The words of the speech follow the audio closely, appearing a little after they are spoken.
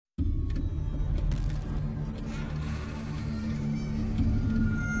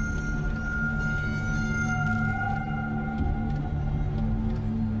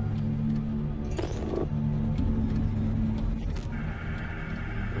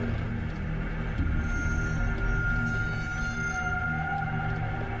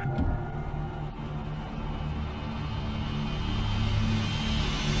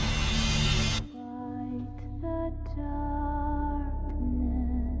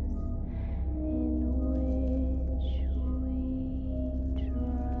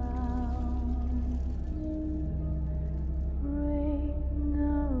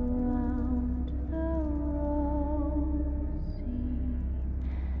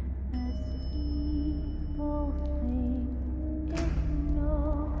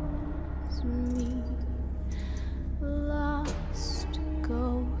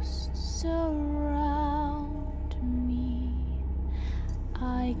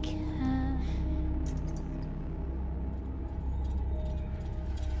can.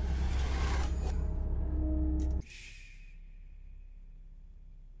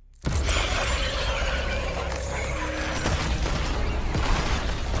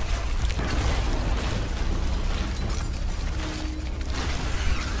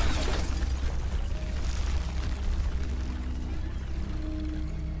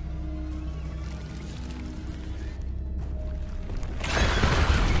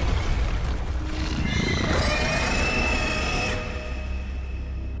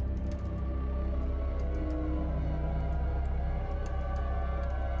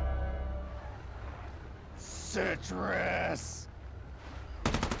 Citrus!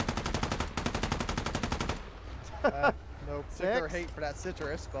 No particular hate for that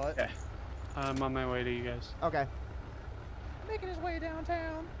citrus, but... Okay. I'm on my way to you guys. Okay. Making his way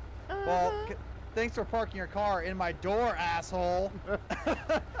downtown. Well, thanks for parking your car in my door, asshole.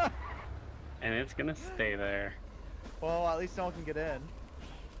 And it's gonna stay there. Well, at least no one can get in.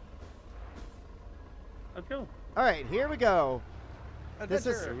 Let's go. All right, here we go. This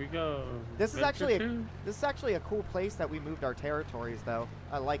is Here we go. this is Adventure actually two. this is actually a cool place that we moved our territories, though.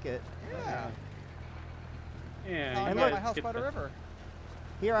 I like it. Yeah. Yeah. I you And got look- my house get by the river.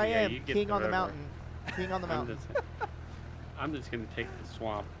 Here I Yeah, am, you get king the on the river. mountain. King on the mountain. I'm just gonna take the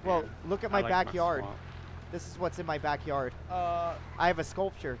swamp. Well, man. look at I my like backyard. swamp. This is what's in my backyard. Uh, I have a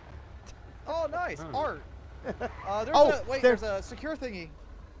sculpture. oh, nice. Oh. Art. There's Oh, a, wait, there- there's a secure thingy.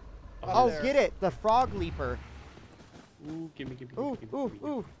 Oh, there. get it, the frog leaper. Ooh, gimme, gimme, Ooh, gimme, ooh, gimme.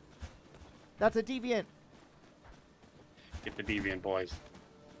 ooh. That's a deviant. Get the deviant, boys.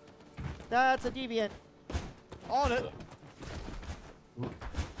 That's a deviant. On it.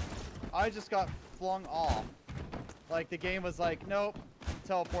 I just got flung off. Like, the game was like, nope,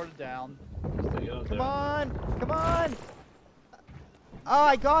 teleported down. Come on, come on. Oh,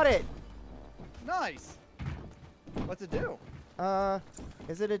 I got it. Nice. What's it do?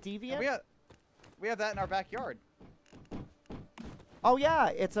 Is it a deviant? We have that in our backyard. Oh yeah,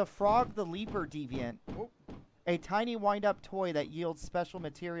 it's a Frog the Leaper deviant. Oh. A tiny wind-up toy that yields special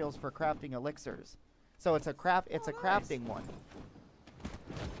materials for crafting elixirs. So it's a Nice. crafting one.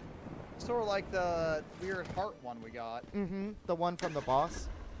 Sort of like the weird heart one we got. Mm-hmm. The one from the boss.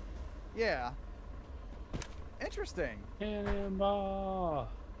 Yeah. Interesting. Cannonball.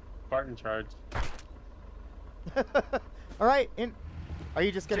 Spartan charge. All right. Are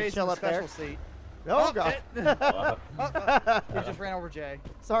you just gonna Jay's chill in the up there? special seat. Oh god. He just ran over Jay.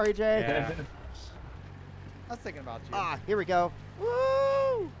 Sorry, Jay. Yeah. I was thinking about you. Ah, here we go.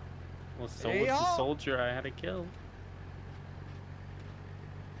 Woo! Well, so Hey, was the y'all. soldier I had to kill.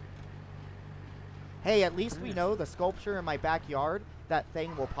 Hey, at least we know the sculpture in my backyard. That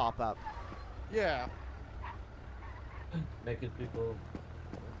thing will pop up. Yeah. Naked people.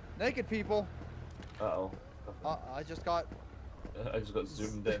 Naked people. Uh-oh. I just got. I just got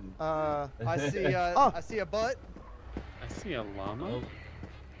zoomed in. I see. Oh. I see a butt. I see a llama. Oh.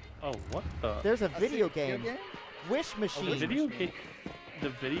 Oh, what the? There's a I see video a game. Wish The machine. video game. The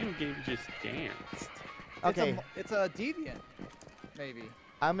video game just danced. Okay, It's a deviant. Maybe.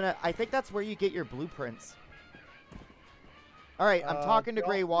 I think that's where you get your blueprints. All right, I'm talking to don't-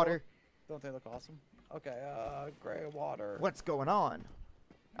 Grey Water. Don't they look awesome? Okay. Gray water. What's going on?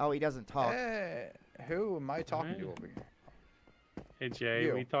 Oh, he doesn't talk. Hey, who am I talking to Right. over here? Hey Jay,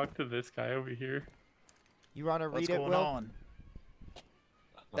 You. we talked to this guy over here. You want to What's read it, going Will? on?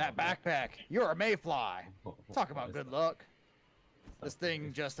 That backpack. You're a mayfly. Talk about good luck. This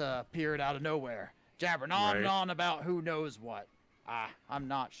thing just appeared out of nowhere, jabbering on and Right. on about who knows what. I'm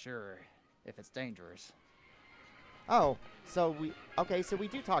not sure if it's dangerous. Oh, so we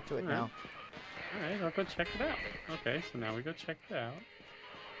do talk to it now. Alright, I'll go check it out. Okay, so now we go check it out.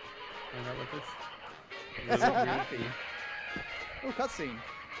 Find out what I'm this so little happy. Ooh, cutscene.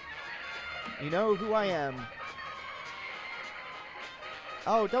 You know who I am.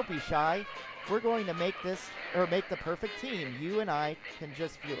 Oh, don't be shy. We're going to make the perfect team. You and I can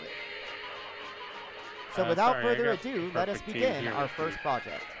just feel it. So without sorry, I further got ado, let us perfect team begin here our with first you.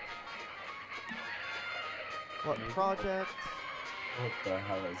 project. What Amazing. project? What the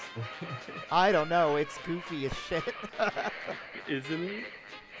hell is I don't know. It's goofy as shit. Isn't it?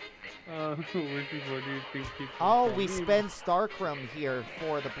 What do you think people Oh, call we me? spend Starcrum here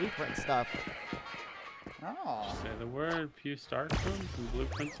for the blueprint stuff. Oh. Say the word, few star crumbs and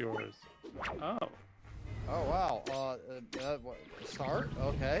blueprints yours. Oh. Oh wow. What, start.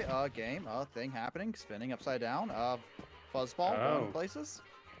 Okay. Game. Thing happening. Spinning upside down. Fuzzball going Oh. places.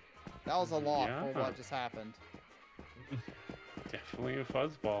 That was a lot for Yeah. what just happened. Definitely a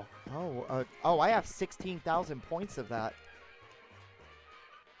fuzzball. Oh, I have 16,000 points of that.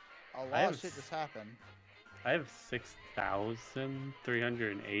 A lot of shit just happened. I have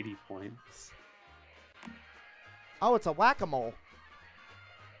 6,380 points. Oh, it's a whack-a-mole.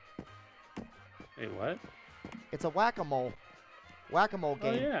 Wait, what? It's a whack-a-mole. Whack-a-mole Oh,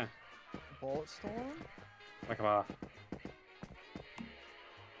 game. yeah. Bullet storm? Whack-a-mole.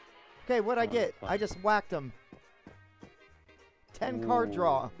 Okay, what'd I Oh, get? fuck. I just whacked him. 10 card Ooh.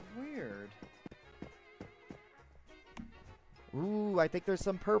 draw. Weird. Ooh, I think there's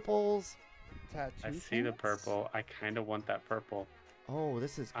some purples. Tattoo I see the pants? purple. I kind of want that purple. Oh,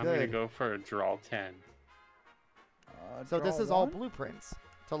 this is I'm going to good. go for a draw 10. So this draw is all one? blueprints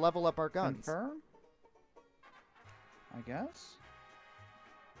to level up our guns. Confirm? I guess.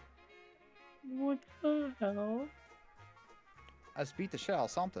 What the hell? I just beat the shit out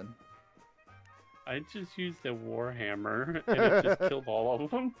of something. I just used a warhammer and it just killed all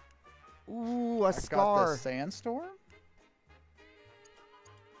of them. Ooh, a I scar. got the sandstorm?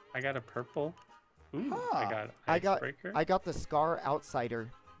 I got a purple. Ooh, Huh. I got I got icebreaker. I got the scar outsider,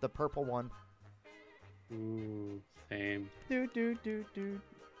 the purple one. Ooh, same. Doot.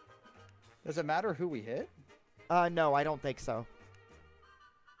 Does it matter who we hit? No, I don't think so.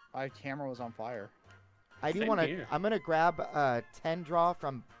 My camera was on fire. I do Same want to. here. I'm gonna grab a 10 draw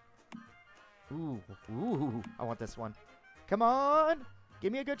from. Ooh, I want this one. Come on,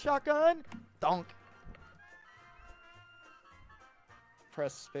 give me a good shotgun. Donk.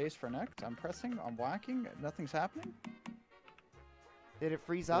 Press space for next. I'm pressing. I'm whacking. Nothing's happening. Did it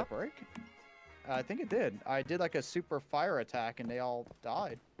freeze Did up? it break? I think it did. I did like a super fire attack and they all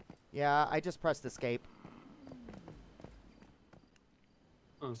died. Yeah, I just pressed escape.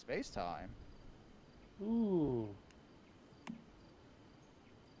 Space time. Ooh.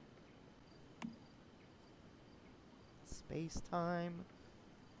 Space time.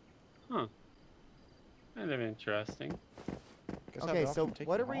 Huh. Kind of interesting. Guess I'll Okay, go off so and take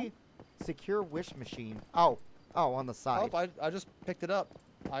what you are we? home. Secure wish machine. Oh, on the side. Oh, I just picked it up.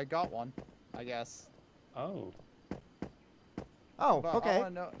 I got one, I guess. Oh. Oh, But I okay. wanna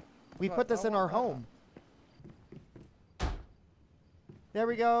know- We but put this I in our want that. home. There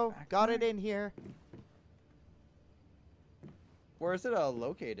we go. Got it Backpack? in here. Where is it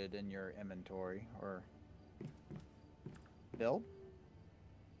located in your inventory or build?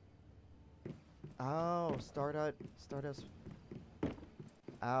 Oh, Stardust.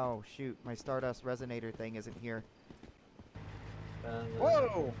 Oh, shoot. My Stardust resonator thing isn't here.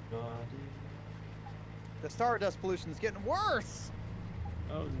 Whoa! The Stardust pollution is getting worse.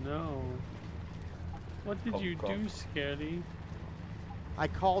 Oh no. What did Oh, you God. do, Scaredy? I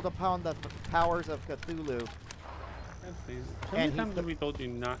called upon the powers of Cthulhu. How many And he times put- have we told you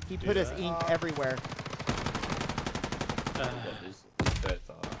not to He do put his that? ink everywhere. These beds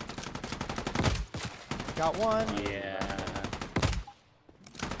are. Got one. Yeah.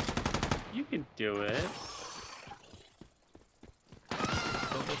 You can do it.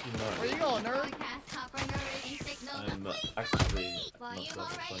 Don't let you Where you know. going, nerd? Broadcast copper nerdy signal I'm complete. actually not Volume level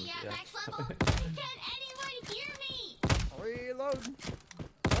already 20 at yet. max level. Can anyone hear me? Reload.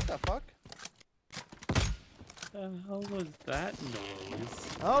 What the fuck? The hell was that noise?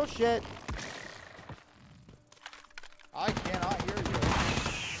 Oh, shit. I cannot hear you.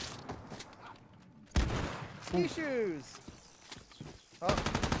 Ski shoes. Oh.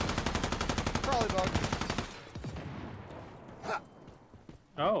 Crawly bug.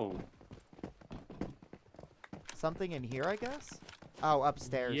 Oh, Something in here, I guess? Oh,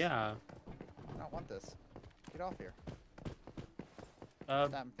 upstairs. yeah. I don't want this. Get off here. Uh,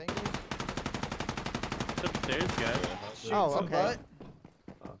 Snap fingers. it's upstairs, guys. Shoot Oh, some okay. butt.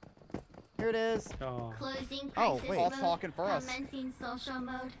 Here it is. Oh. Closing Oh, crisis wait. All mode. talking for us. Commencing social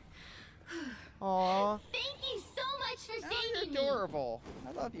mode. Aw. Thank you so much for Oh, saving you're me. adorable.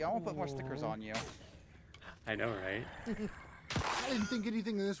 I love you. I want to put more stickers on you. I know, right? I didn't think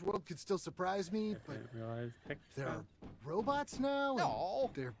anything in this world could still surprise me, I but didn't realize there texture. are robots now, and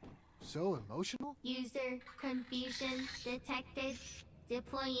No. they're so emotional. User confusion detected.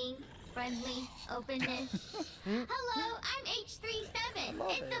 Deploying friendly openness. Hello, I'm H37.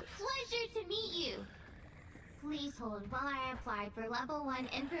 love It's it. a pleasure to meet you. Please hold while I apply for level 1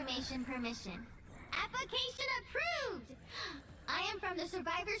 information permission. Application approved! I am from the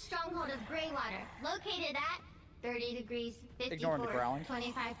survivor stronghold of Greywater, located at 30 degrees, Ignoring the 54, growling.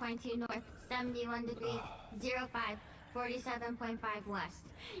 25.2 north, 71 degrees, 05, 47.5 west.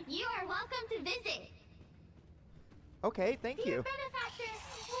 You are welcome to visit. Okay, thank Dear you. benefactor,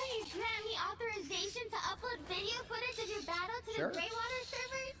 will you grant me authorization to upload video footage of your battle to Sure. the Greywater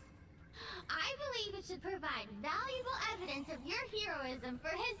servers? I believe it should provide valuable evidence of your heroism for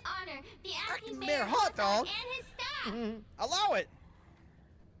his honor, the acting Acting mayor Mayor Hot Dog? and his staff. Mhm. Allow it.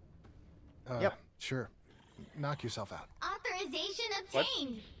 Yep. Sure. Knock yourself out. Authorization What?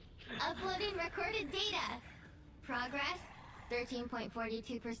 obtained. Uploading recorded data. Progress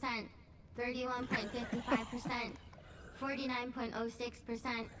 13.42%, 31.55%,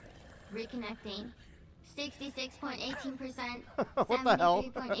 49.06%. Reconnecting 66.18%, What the hell?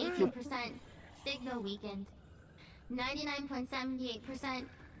 73.18%. Signal weakened 99.78%,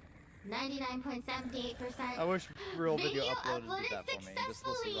 99.78%. I wish real video Video uploaded uploaded did that for me. Just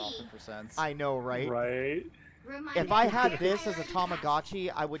listed off the percents. I know, right? Right. Reminder If I of had higher this as a priority tasks.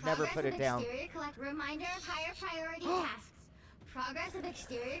 Tamagotchi, I would never Progress put of it down. exterior reminder of higher priority tasks. Progress of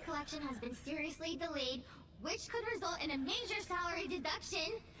exterior collection has been seriously delayed, which could result in a major salary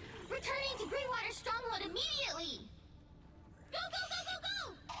deduction. Returning to Great Water Stronghold immediately. Go, go, go,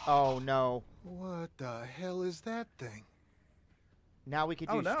 go, go! Oh no. What the hell is that thing? Now we could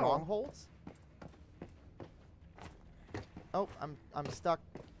do Oh, no. strongholds? Oh, I'm stuck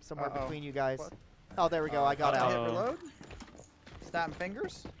somewhere Uh-oh. between you guys. What? Oh, there we go. I got Hit out. reload. Snapping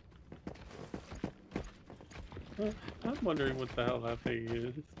fingers. I'm wondering what the hell that thing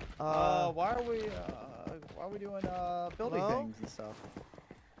is. Why are we doing building Hello? things and stuff?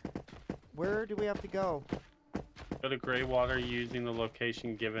 Where do we have to go? Go to Grey Water using the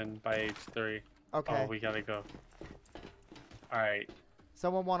location given by H3. Okay. Oh, we gotta go. Alright.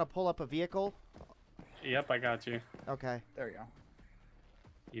 Someone want to pull up a vehicle? Yep, I got you. Okay. There you go.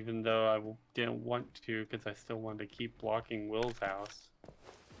 Even though I didn't want to, because I still wanted to keep blocking Will's house.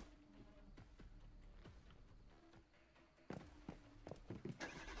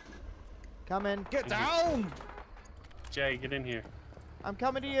 Coming. Get down! Jay, get in here. I'm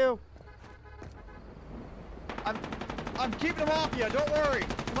coming to you. I'm keeping them off you. Don't worry.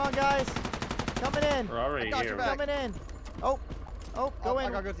 Come on, guys. Coming in. We're already I got here. your back. Coming in. Oh. Oh, go I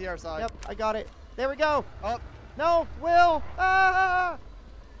in. gotta go to the other side. Yep, I got it. There we go. Oh, No, Will. Ah!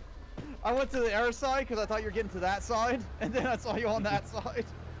 I went to the air side because I thought you were getting to that side, and then I saw you on that side.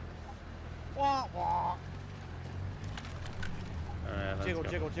 Wah, wah. Alright, let's Jiggle, go.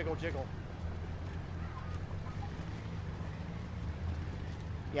 jiggle, jiggle, jiggle.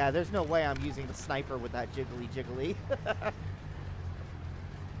 Yeah, there's no way I'm using the sniper with that jiggly jiggly.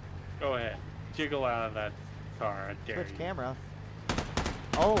 Go ahead. Jiggle out of that car. I dare Switch you. camera.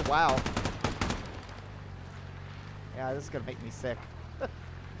 Oh, wow. Yeah, this is gonna make me sick.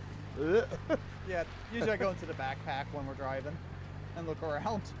 Ugh. Yeah, usually I go into the backpack when we're driving and look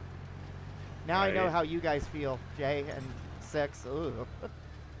around. Now I know Right. how you guys feel, Jay and Six. Ooh.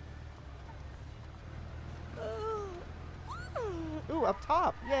 Ooh, up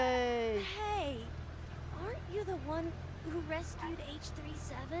top. Yay. Hey, aren't you the one who rescued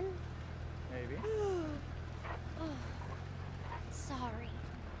H37? Maybe. Oh, sorry.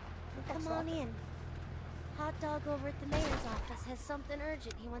 fuck, Come stop on it. in. Hot Dog over at the mayor's office has something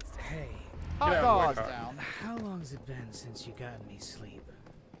urgent he wants to... Hey, Hot Yeah, dog. work Down. how long's it been since you got any sleep?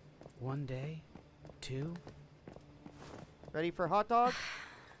 1 day? 2? Ready for hot dog?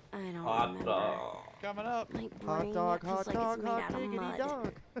 I don't Hot remember. dog. Coming up. My Hot brain dog, feels hot like dog, it's made hot out of diggity mud.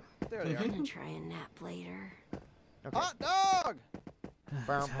 dog. There they I'm are. gonna try a nap later. Okay. Hot dog!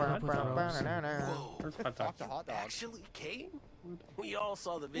 Bum, Tied bum, up with bum, ropes bum, and- na, na. Where's hot dog? Talk to hot dog. Actually came? We all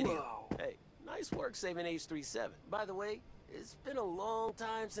saw the video. Hey, nice work saving H37. By the way, it's been a long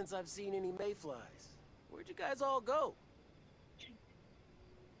time since I've seen any mayflies. Where'd you guys all go?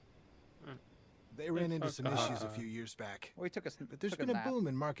 They ran into fuck some off. issues a few years back. We took a But there's took been a nap. boom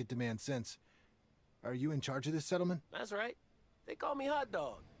in market demand since. Are you in charge of this settlement? That's right. They call me Hot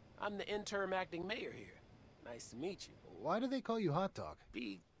Dog. I'm the interim acting mayor here. Nice to meet you. Why do they call you Hot Dog?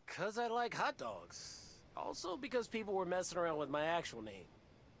 Because I like hot dogs. Also because people were messing around with my actual name.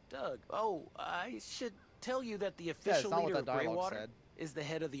 Doug. Oh, I should tell you that the Yeah, it's official not what leader that of dialogue Greywater said. is the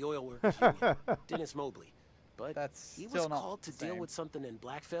head of the oil workers union, Dennis Mobley. But That's he was still not called to the deal same. with something in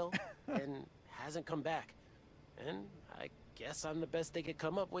Blackfell and hasn't come back. And I guess I'm the best they could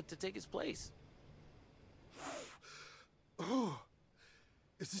come up with to take his place. Oh,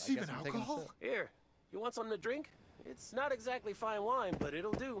 is this I even guess I'm taking a alcohol? sip. Here, you want something to drink? It's not exactly fine wine, but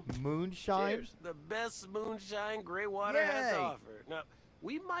it'll do. Moonshine. Cheers. The best moonshine Greywater has to Yay. offer. Now,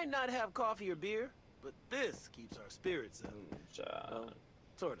 we might not have coffee or beer, but this keeps our spirits up.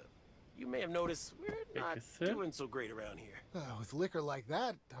 Sort of. You may have noticed we're Take not a sip. doing so great around here. With liquor like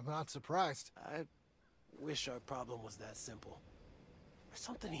that, I'm not surprised. I wish our problem was that simple. There's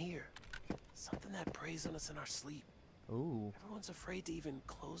something here. Something that preys on us in our sleep. Ooh. Everyone's afraid to even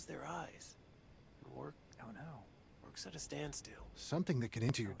close their eyes. Work Oh no. works at a standstill. Something that can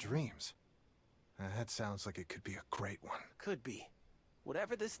enter your dreams. That sounds like it could be a great one. Could be.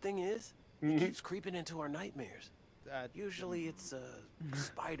 Whatever this thing is, it keeps creeping into our nightmares. Usually it's a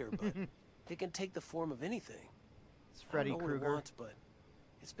spider, but It can take the form of anything. It's Freddy I don't know what it Krueger. wants, but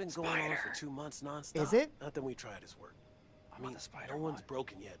it's been going on for 2 months nonstop. Is it? Nothing we tried has worked. I mean, no one's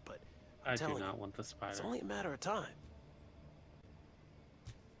broken yet, but I'm I do telling not you, want the spider. it's only a matter of time.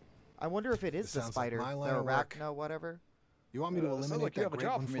 I wonder if it is This the sounds like spider, my the line of work. arachno, whatever. You want me to sounds eliminate like you that have a great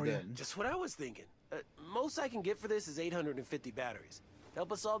job one for me for you? then. Just what I was thinking. Most I can get for this is 850 batteries.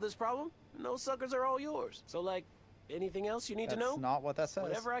 Help us solve this problem? And those suckers are all yours. So, like, anything else you need That's to know? not what that says.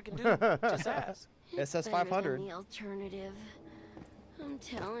 Whatever I can do, just ask. It says Better than 500. the alternative. I'm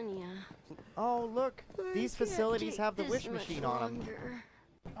telling you. Oh, look. These facilities have the wish machine on them.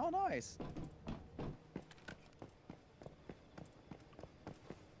 Oh, nice.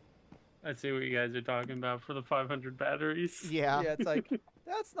 I see what you guys are talking about for the 500 batteries. Yeah. Yeah, it's like,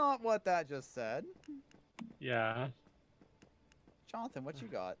 that's not what that just said. Yeah. Jonathan, what you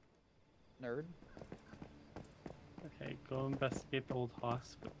got? Nerd. Okay, go investigate the old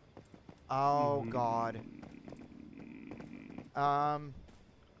hospital. Oh, God.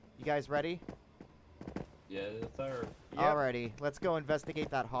 You guys ready? Yeah, sir. Yep. Alrighty, let's go investigate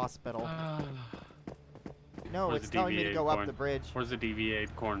that hospital. No, Where's it's the telling me to deviated go up corn? the bridge. Where's the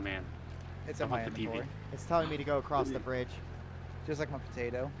deviated corn man? It's I in my want the inventory. It's telling me to go across the bridge. Just like my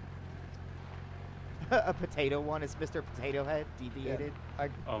potato. A potato one is Mr. Potato Head, deviated.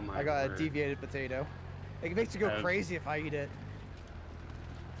 Oh my I got word. a deviated potato. It makes you go crazy if I eat it.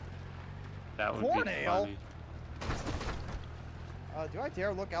 That would Corn be ale? funny. Do I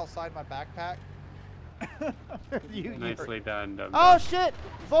dare look outside my backpack? You- Nicely done, Dum. Oh shit!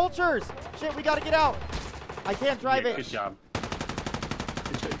 Vultures! Shit, we gotta get out! I can't drive Yeah, it. good job.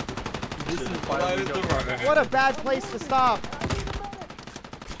 This is why we don't What a bad place to stop.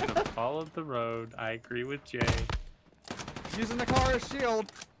 Should have followed the road. I agree with Jay. Using the car as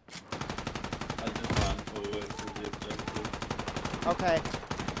shield. I just ran forward to the objective. Okay.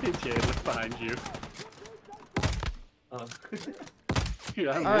 Jay, look behind you. Oh.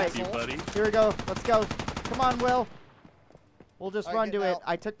 Yeah, I'm All right. with you, buddy. Here we go. Let's go. Come on, Will. We'll just All run right, to get it. out.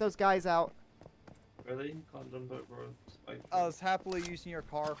 I took those guys out. Really? Can't jump over a spike. I was happily using your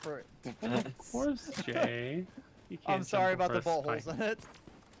car for. Where's Jay? You can't I'm sorry jump about the over a buttholes spike. in it.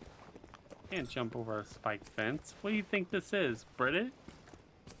 Can't jump over a spike fence. What do you think this is, British?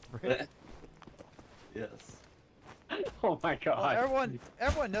 Yes. Oh my Well, god.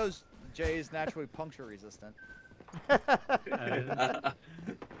 everyone knows Jay is naturally puncture resistant.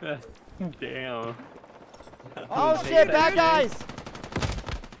 Damn. Oh shit, bad guys!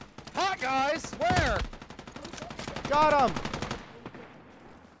 Hot guys, where? Got him!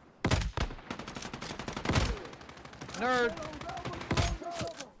 Nerd.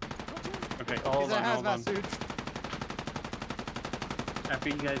 Okay, He's hold in a on, hold hazmat on. suit. After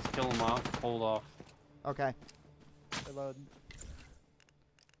you guys kill him off, hold off. Okay. Reload.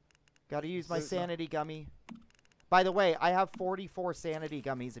 Gotta use my Suit, sanity gummy. By the way, I have 44 sanity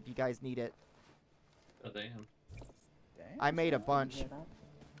gummies if you guys need it. Oh, damn. Dang. I made a bunch.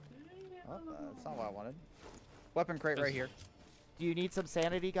 Oh, that's not what I wanted. Weapon crate right here. Do you need some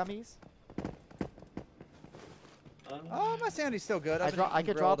sanity gummies? Oh, my sanity's still good. I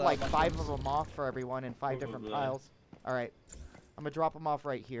could drop like 5 of them off for everyone in 5 different Probably. piles. Alright. I'm gonna drop them off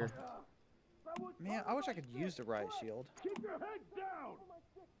right here. Man, I wish I could use the riot shield.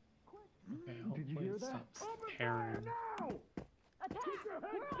 Okay, hopefully it stops tearing.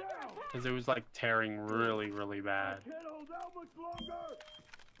 Because it was like tearing really, really bad.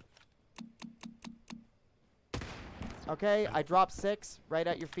 Okay, I dropped 6 right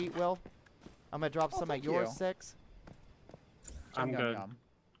at your feet, Will. I'm gonna drop some at thank yours you. 6. I'm Yum, good. yum.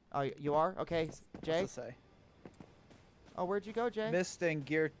 Oh, you are? Okay, Jay? What's it say? Oh, where'd you go, Jay? Mist and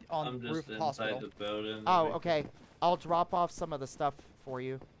gear on I'm the just roof of inside hospital. the building. Oh, okay. I'll drop off some of the stuff for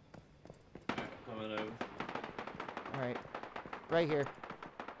you. Coming over. Alright. Right here.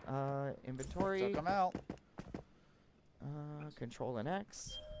 Inventory. So come out. Control and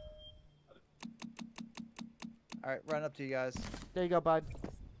X. Alright, run up to you guys. There you go, bud.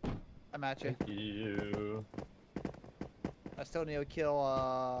 I'm at you. Thank you. I still need to kill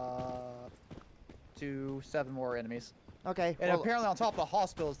 7 more enemies. Okay. And Well, apparently on top of the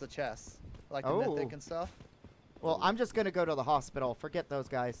hospital is the chests. Like the Oh. mythic and stuff. well, I'm just gonna go to the hospital. Forget those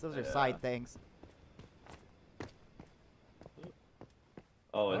guys. Those are Yeah. side things.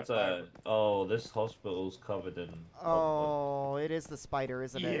 Oh, it's oh, this hospital's covered in. Oh, it is the spider,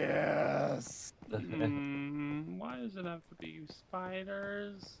 isn't it? Yes! Why does it have to be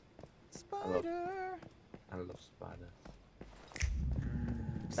spiders? Spider! I love spiders.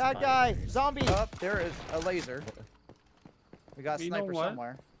 Bad guy! Zombie! Oh, there is a laser. We got a You know sniper what?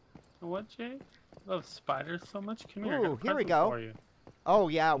 somewhere. You know what, Jay? I love spiders so much. Come here. I got Ooh, a here we present go. For you. Oh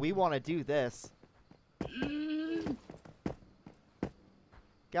yeah, we want to do this.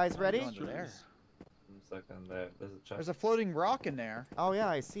 Guys, ready? Going to there. 1 second there. There's a chest. There's a floating rock in there. Oh yeah,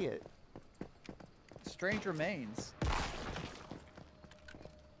 I see it. Strange remains.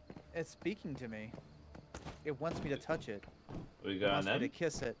 It's speaking to me. It wants me to touch it. We It going wants me to in?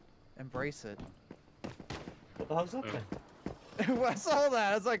 kiss it, embrace it. What the hell's happening? I saw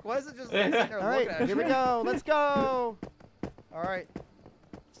that. I was like, why is it just like, sitting there All right, looking at here we you? go. Let's go. All right.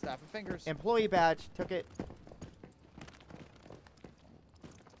 Snap of fingers. Employee badge. Took it.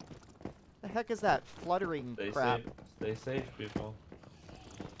 The heck is that fluttering Stay crap? safe. Stay safe, people.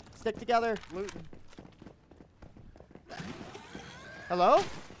 Stick together. Looting. Hello?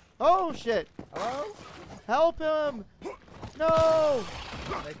 Oh shit! Hello? Help him! No!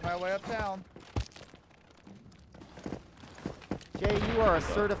 Make my way uptown. Jay, you are a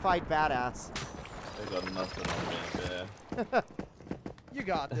certified badass. They got nothing on me there. You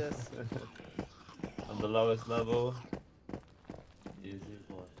got this. On the lowest level. Easy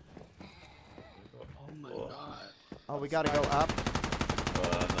boy. Oh my god. Oh, we gotta go up. No,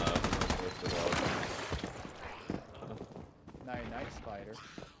 I'm not supposed to go. Night spider.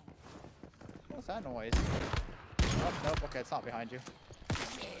 What's that noise? Oh, nope. Okay, it's not behind you.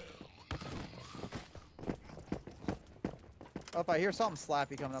 Oh, if I hear something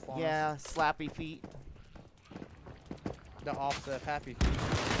slappy coming up on us. Yeah, slappy feet. The opposite of happy feet.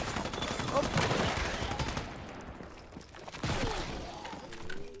 Oh.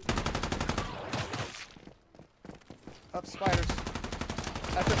 Up spiders.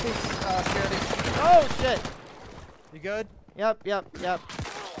 At the feet, Scaredy. Oh shit! You good? Yep, yep, yep.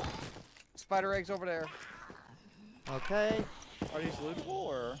 Spider eggs over there. Okay. Are these lootable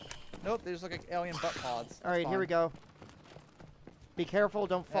or? Nope, they just look like alien butt pods. All right, here we go. Be careful,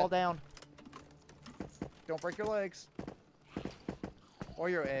 don't fall down. Don't break your legs. Or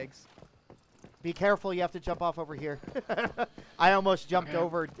your eggs. Be careful, you have to jump off over here. I almost jumped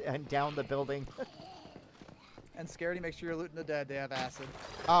over and down the building. And Scaredy, make sure you're looting the dead. They have acid.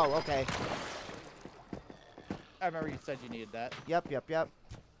 Oh, okay. I remember you said you needed that. Yep, yep, yep.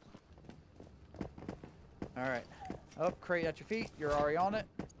 Alright. Up, crate at your feet. You're already on it.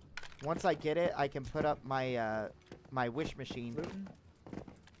 Once I get it, I can put up my my wish machine. Looting.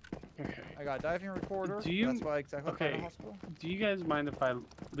 Okay. I got a diving recorder. Do you- That's why exactly okay. the hospital. Do you guys mind if I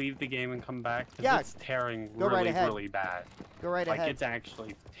leave the game and come back? 'Cause Yeah. it's tearing Go right really, ahead. really bad. Go right Like, ahead. it's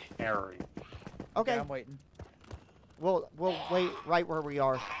actually tearing. Okay. I'm waiting. We'll wait right where we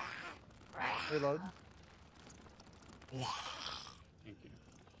are. Reload. Thank you.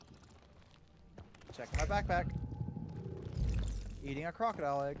 Checking my backpack. Eating a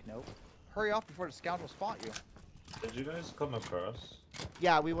crocodile egg. Nope. Hurry off before the scoundrel spot you. Did you guys come across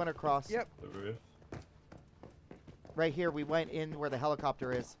Yeah, we went across. Yep. the roof? Right here, we went in where the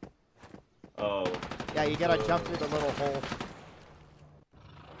helicopter is. Oh. Yeah, you gotta jump through the little hole.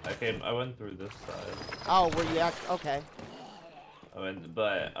 I went through this side. Oh, were you okay.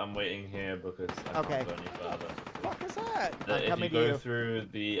 But I'm waiting here because I Okay. can't go any further. What the fuck is that? I'm If you coming to go you. through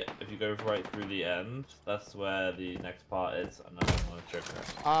if you go right through the end, that's where the next part is, and then I'm gonna trigger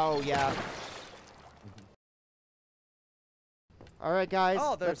it. Oh, yeah. All right, guys,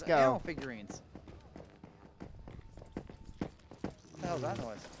 Oh, there's let's animal go. figurines. What the hell's that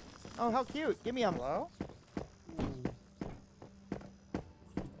noise? Oh, how cute. Give me 'em. Hello?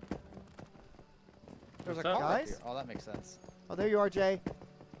 There's a What's up? car right Guys? here. Oh, that makes sense. Oh, there you are, Jay.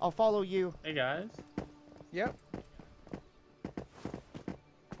 I'll follow you. Hey, guys. Yep.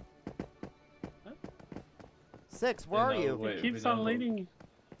 Six, where are you? Wait, It we keeps don't on look. leading.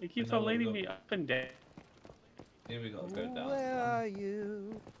 It keeps on don't leading look. me up and down. Here we go. Go down. Where are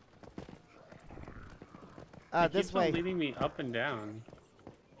you? It This keeps on way. leading me up and down.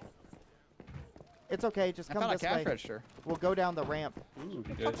 It's okay, just I come found a this cash way. register. We'll go down the ramp. Ooh.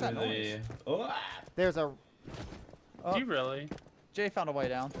 Go fuck's that through the. noise? Oh! There's a... Oh, Do you really? Jay found a way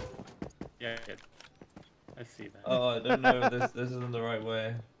down. Yeah, good. I see that. Oh, I don't know. This isn't the right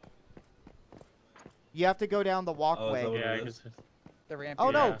way. You have to go down the Oh, is walkway. that what yeah, it I is? guess. The ramp.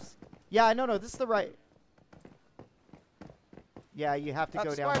 Oh, no. Yeah. Yeah, no, this is the right... Yeah, you have to That's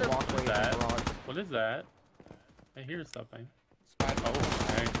go down the spider. walkway in What's the that? garage. What is that? I hear something. Spider.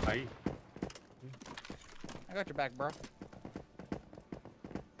 Oh, I I got your back, bro.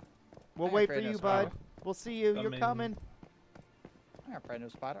 We'll I wait ain't for afraid of you, no bud. spider. We'll see you. You're Coming. coming. I got brand new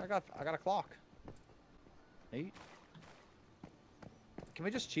spider. I got a clock. Neat. Can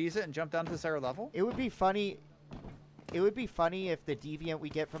we just cheese it and jump down to this higher level? It would be funny. It would be funny if the deviant we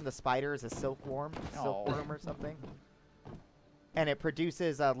get from the spider is a silkworm Oh. or something, and it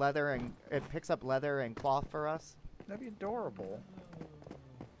produces leather and it picks up leather and cloth for us. That'd be adorable.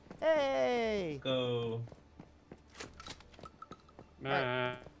 Hey! Go.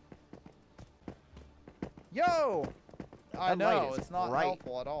 Nah. Yo! I That light know, is it's not bright.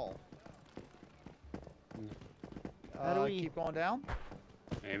 helpful at all. How do we- Keep going down?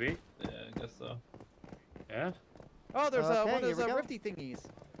 Maybe. Yeah, I guess so. Yeah. Oh, there's Okay, one of here those we go. rifty thingies.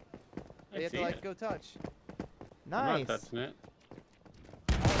 I You have see to like it. go touch. I'm Nice. not touching it.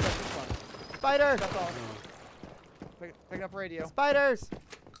 Oh, that's this one. Spider! That's all. Pick up radio. Spiders!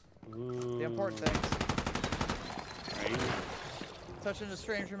 Ooh. The important things. Right. Touching a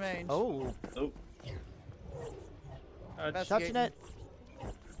strange remains. Oh, Oh, Investigate. touching it.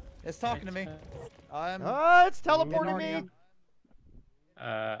 It's talking to me. I'm. Oh, it's in teleporting me.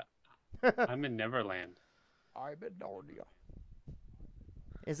 Narnia. I'm in Neverland. I'm in Narnia.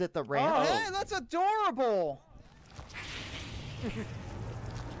 Is it the Oh, ramp? hey, that's adorable.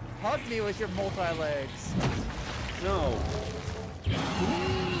 Hug me with your multi-legs. No.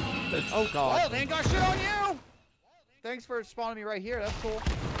 Oh, Oh, God. they ain't got shit on you. Thanks for spawning me right here. That's cool.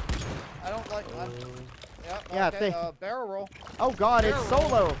 I don't like. Yep, Yeah, okay, barrel roll. Oh, God, it's Barrel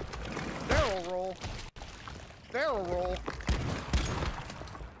roll. solo. Barrel roll. Barrel roll.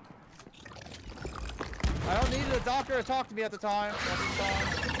 I don't need a doctor to talk to me at the time.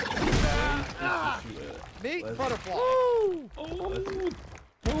 Meat Where's- butterfly. Woo! Oh.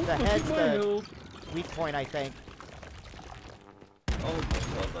 The head's the weak point, I think. oh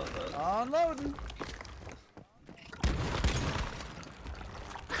my god, Unloading.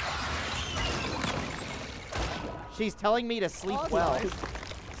 She's telling me to sleep Oh, that's well. nice.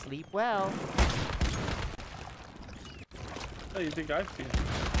 Sleep well. Oh, you think I feel?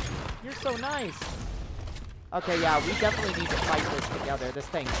 You're so nice. Okay, yeah, we definitely need to fight this together. This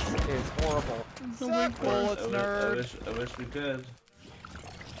thing is horrible. Suck bullets, nerd. I wish we could.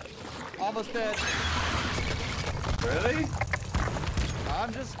 Almost dead. Really?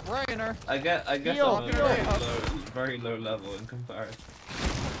 I'm just spraying her. I guess Heal, I'm a heal. very low level in comparison.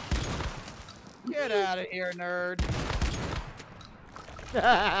 Get out of here, nerd.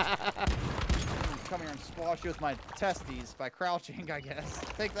 Come here and squash you with my testes by crouching, I guess.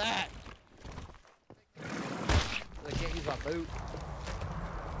 Take that. I can't use my boot.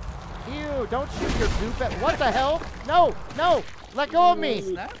 Ew, don't shoot your goop at— What the hell? No, no, let go of me.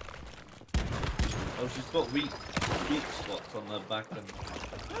 Snap. Oh, she's got weak spots on her back and.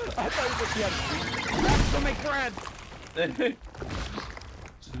 I thought you said she had weed. Go make bread.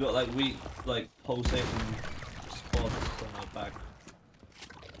 She's got like weak, like pulsating spots on her back.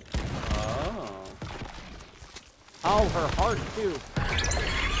 Oh. Oh, her heart too.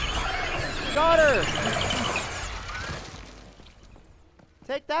 Got her.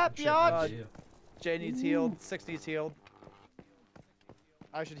 Take that, Shit, biatch. yeah. Jay needs healed. 6 needs healed.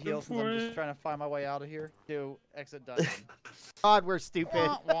 I should heal since I'm just trying to find my way out of here to exit dungeon. God, we're stupid.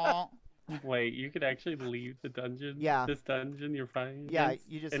 Wah, wah. Wait, you could actually leave the dungeon? Yeah. This dungeon you're fighting Yeah,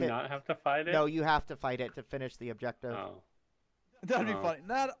 against you just and hit— not have to fight it? No, you have to fight it to finish the objective. Oh. That'd be Oh. funny.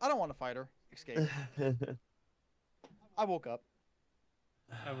 Nah, I don't want to fight her. Escape. I woke up.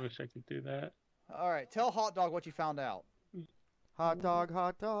 I wish I could do that. All right, tell Hot Dog what you found out. Hot dog,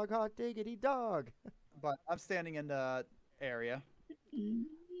 hot diggity dog. But I'm standing in the area.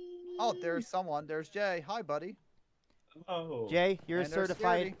 Oh, there's someone. There's Jay. Hi, buddy. Oh. Jay, you're a And there's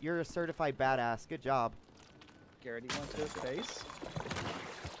certified— Scaredy. You're a certified badass. Good job. Garrett, you went to his face.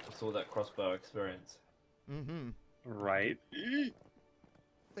 It's all that crossbow experience. Mm-hmm. Right.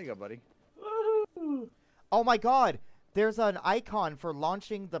 There you go, buddy. Oh my God! There's an icon for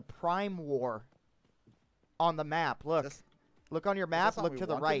launching the Prime War on the map. Look. This- Look on your is map. this Look something to we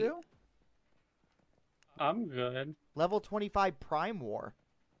the want right. do? I'm good. Level 25 Prime War.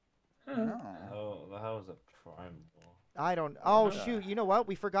 Oh. How is it prime? I don't— Oh, Yeah. shoot. You know what?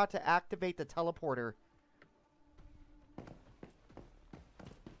 We forgot to activate the teleporter.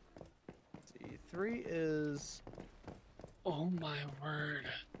 Let's see, 3 is Oh my word.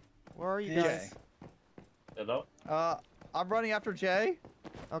 Where are you Jay. guys? Hello? I'm running after Jay.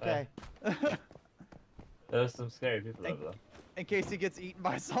 Okay. There's some scary people over In case he gets eaten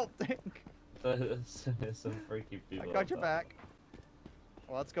by something. there. There's some freaky people. I got your over there. back.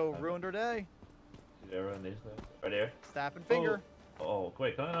 Well, let's go ruin her day. Yeah, around these guys. Right here. Snapping finger. Oh,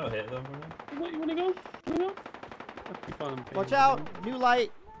 wait, can I not hit them from here? What, you wanna go? You wanna go? Let's keep on paying Watch out! attention. New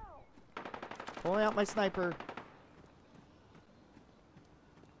light! Pulling out my sniper.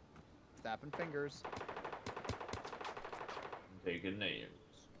 Snapping fingers. Taking names.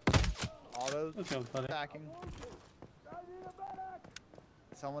 Auto Okay, buddy. attacking.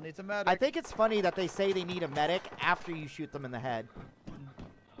 Someone needs a medic. I think it's funny that they say they need a medic after you shoot them in the head.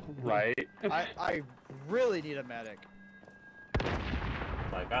 Right. I really need a medic.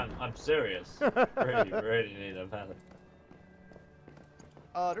 My Like, I'm serious. really need a medic.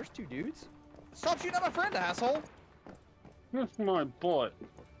 There's 2 dudes. Stop shooting at my friend, asshole! That's my butt.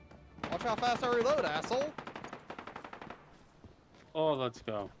 Watch how fast I reload, asshole! Oh, let's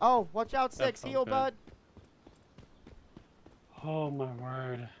go. Oh, watch out, Six. felt Heal, good. bud. Oh my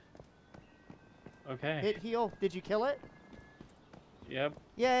word. Okay. Hit heal. Did you kill it? Yep.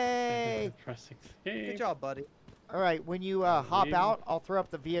 Yay! Press escape. Good job, buddy. All right, when you hop Leave. out, I'll throw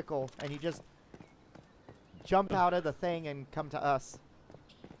up the vehicle, and you just jump out of the thing and come to us.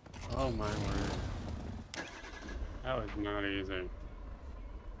 Oh my word. That was not easy.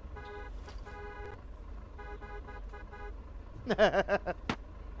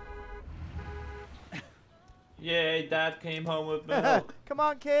 Yay, Dad came home with milk. Come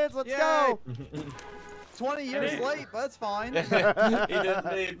on, kids, let's Yay! go. 20 years late, but that's fine. He didn't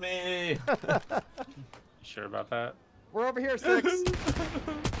leave me. You sure about that? We're over here, Six.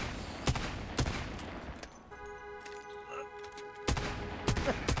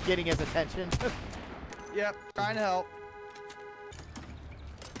 Getting his attention. Yep, trying to help.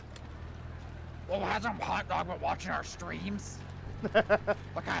 Well, has some hot dog been watching our streams?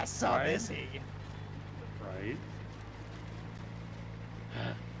 What kind of sub Right. is he? Right.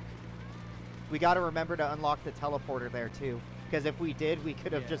 We got to remember to unlock the teleporter there too, because if we did, we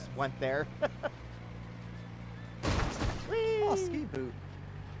could have just went there. Whee! Oh, ski boot.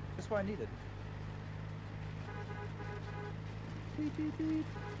 Just what I needed. Beep, beep, beep.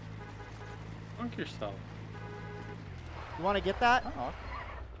 Funk yourself. You want to get that? Oh.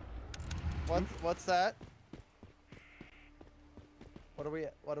 What's that? What are we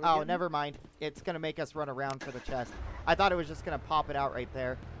Oh, getting? never mind. It's gonna make us run around for the chest. I thought it was just gonna pop it out right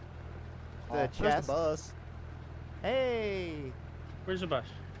there. The There's chest. the bus. Hey. Where's the bus?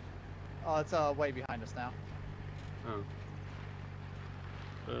 Oh, it's way behind us now.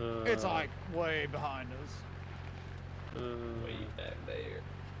 Oh. It's like way behind us. Way back there.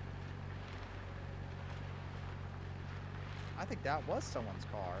 I think that was someone's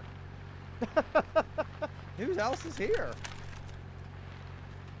car. Whose else is here?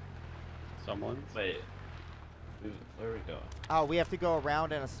 Someone's. Wait. Where are we going? Oh, we have to go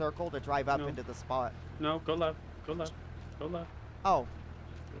around in a circle to drive up No. into the spot. No, go left. Go left. Go left. Oh.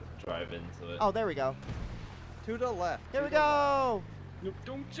 Drive into it. Oh, there we go. To the left. Here to we the left. go. No,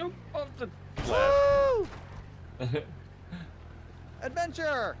 don't jump off the left. Woo!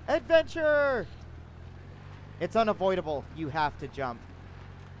 Adventure! Adventure! It's unavoidable. You have to jump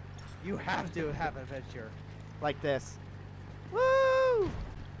You have to have adventure. like this. Woo!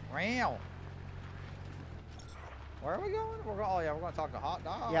 Wow. Where are we going? We're going. Oh yeah, we're going to talk to Hot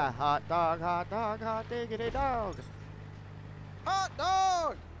Dog. Yeah, hot dog, hot diggity dog. Hot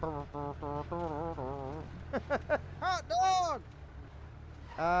Dog! Hot Dog!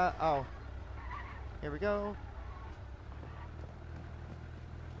 Oh. Here we go.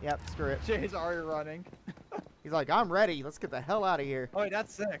 Yep, screw it. Jay's already running. He's like, I'm ready. Let's get the hell out of here. Oh wait,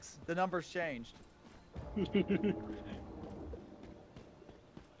 that's 6. The number's changed.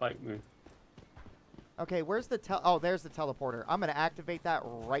 Fight me. Okay, where's the oh, there's the teleporter. I'm gonna activate that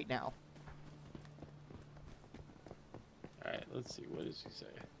right now. Alright, let's see. What does he say?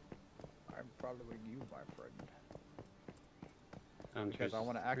 I'm following you, my friend. I'm Because I just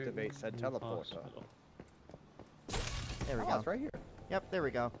want to activate said teleporter. impossible. There we Oh, go. it's right here. Yep, there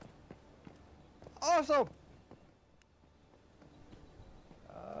we go. Awesome!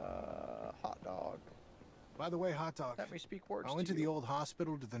 Hot Dog. By the way, Hot Dog, Let me speak words I to went to the you. old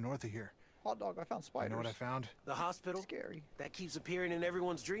hospital to the north of here. Hot Dog, I found You spiders. know what I found? The hospital? Scary. That keeps appearing in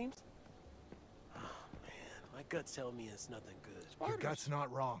everyone's dreams? Oh, man. My gut's telling me it's nothing good. Your gut's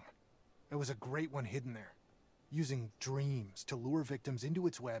not wrong. There was a great one hidden there, using dreams to lure victims into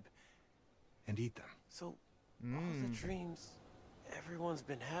its web and eat them. So, all the dreams everyone's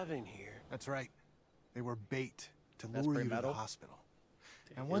been having here. That's right. They were bait to That's lure pretty you to metal. the hospital.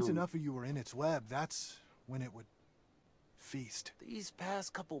 And once Damn. enough of you were in its web, that's when it would feast. These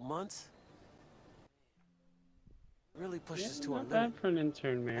past couple months really pushed us to our Not limit. bad for an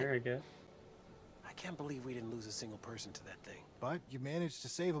intern mayor, I guess. I can't believe we didn't lose a single person to that thing. But you managed to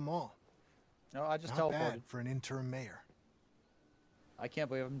save them all. No, I just Not teleported. bad for an interim mayor. I can't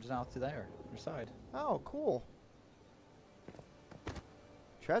believe I'm just now to there. Your side. Oh, cool.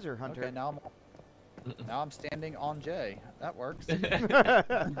 Treasure hunter. Okay, now I'm standing on Jay. That works.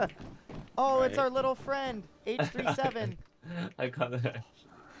 Oh, it's Right. our little friend, H37. I got it.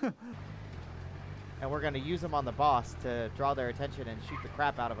 And we're gonna use him on the boss to draw their attention and shoot the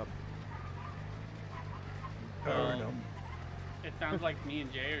crap out of him. Burn 'em. It sounds like me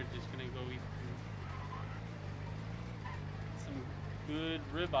and Jay are just gonna go eat some good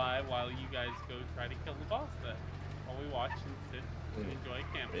ribeye while you guys go try to kill the boss then. While we watch and sit and enjoy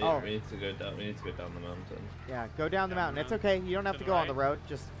camping. Oh. We need to go down. We need to go down the mountain. Yeah, go down the Down mountain. the It's okay. You don't have To to the go on the right. road.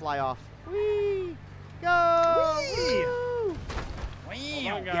 Just fly off. Whee! Go! Whee! Woo!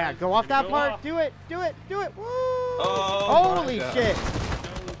 Come on, guys. Yeah, go off We're gonna that go part. off. Do it. Do it. Do it. Woo! Oh, Holy my God. shit!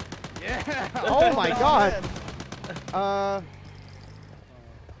 Yeah. Oh my God.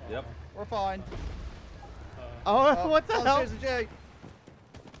 Yep. We're fine. Oh, what the hell? Jason J.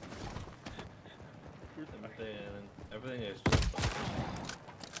 Everything is just.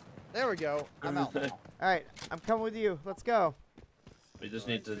 There we go. I'm out now. All right, I'm coming with you. Let's go. We just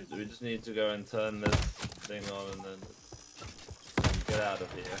need to go and turn this thing on and then get out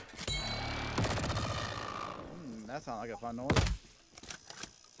of here. That sounds like a fun noise.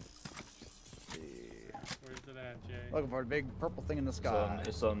 Where's it at, Jay? Looking for a big purple thing in the sky.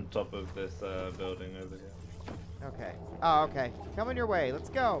 It's on top of this building over here. Okay. Oh, okay. Coming your way. Let's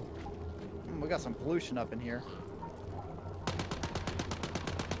go. We got some pollution up in here.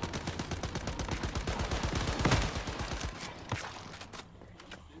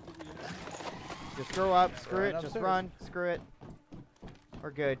 Just go up. Screw Right it. Just upstairs. run. Screw it.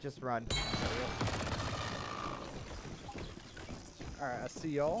 We're good. Just run. Alright, I see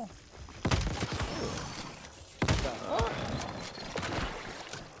y'all.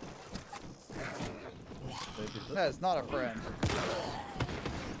 That is not a friend.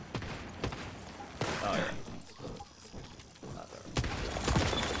 Oh yeah.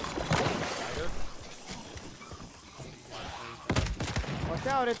 Watch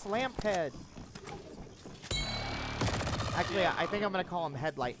out, it's Lamphead. Actually, I think I'm gonna call him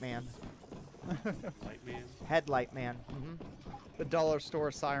Headlight Man. Light man. Headlight Man. The dollar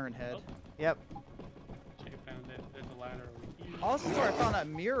store siren head. Yep. Jay found it. There's a ladder over here. Oh, this is where I found that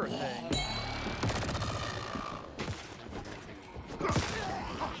mirror thing.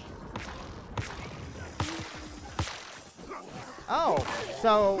 Oh,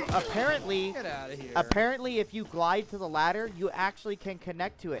 so apparently, Get out of here. apparently, if you glide to the ladder, you actually can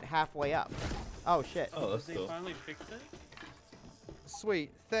connect to it halfway up. Oh shit. Oh, that's They cool. finally fixed it?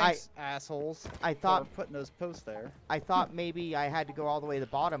 Sweet. Thanks, assholes. I thought for putting those posts there. I thought maybe I had to go all the way to the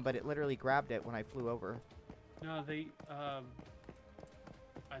bottom, but it literally grabbed it when I flew over. No, they, I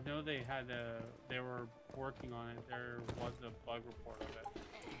know they had they were working on it. There was a bug report of it.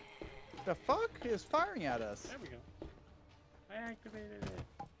 The fuck is firing at us? There we go. I activated it.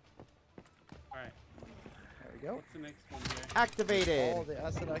 Alright, There we go. what's the next one, Jay? Activated. All the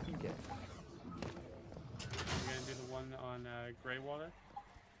acid I can get. We're gonna do the one on gray water?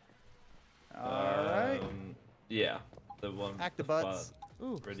 All right. Yeah, the one. Hack the spot butts.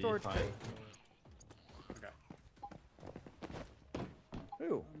 Ooh, Pretty storage high. crate. Okay.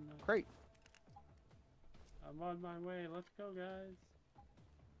 Ooh, crate. I'm on my way. Let's go, guys.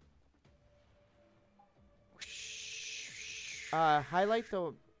 Highlight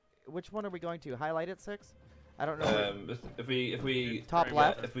the. Which one are we going to? Highlight it 6? I don't know. If we Top get-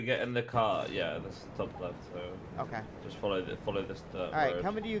 left? If we get in the car, yeah, that's top left. So Okay. just follow this dirt All right, road.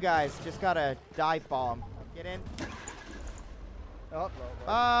 coming to you guys. Just got a dive bomb. Get in. Oh,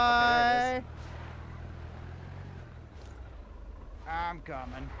 Bye. I'm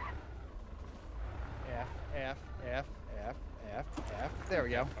coming. F, F, F, F, F, F. There we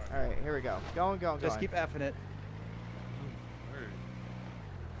go. All right, here we go. Going, going, Just going. keep F'ing it. Word.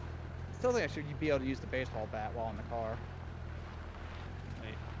 Still think I should be able to use the baseball bat while in the car.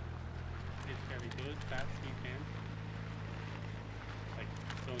 Wait. Hey, Scary, do it fast as you can. Like,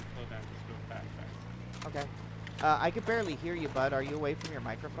 don't slow down, just go fast. Okay. I could barely hear you, bud. Are you away from your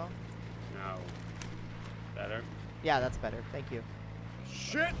microphone? No. Better? Yeah, that's better. Thank you.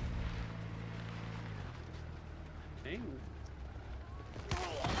 Shit! Dang.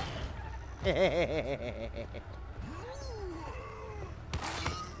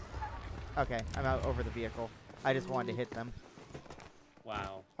 Okay, I'm out over the vehicle. I just wanted to hit them.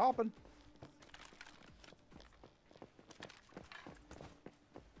 Wow. Hopping.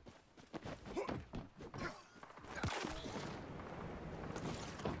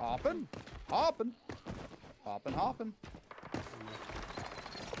 Hopping. Hopping. Hopping, hopping.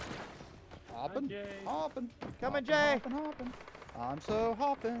 Hopping. Jay. Hopping. Coming, Hopping, Jay. Hopping, hopping. I'm so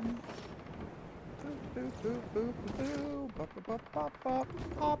hopping. Boop, boop, boop, boop, boop, bop, bop, bop, bop, bop,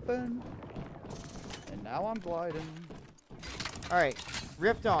 hopping. And now I'm gliding. All right,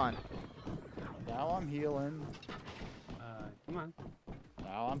 rift on. Now I'm healing. Come on.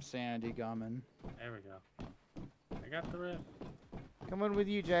 Now I'm sandy gumming. There we go. I got the rift. Coming with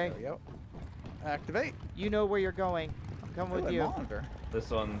you, Jay. There we go. Activate. You know where you're going. I'm coming Ooh, with a you. monitor. This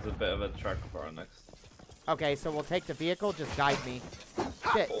one's a bit of a track for our next. Okay, so we'll take the vehicle. Just guide me.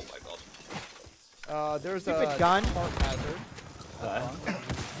 Shit. Oh my god. There's Stupid a gun. park hazard.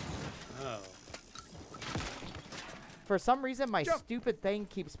 Oh. For some reason, my Jump. stupid thing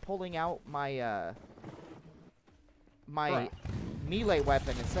keeps pulling out my my Bruh. melee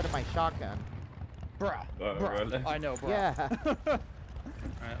weapon instead of my shotgun. Bruh. Oh, Bruh. really? I know, bruh. Yeah. Alright,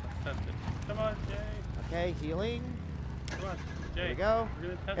 let's test it. Come on, Jay. Okay, healing. Come on, Jay. There we go. We're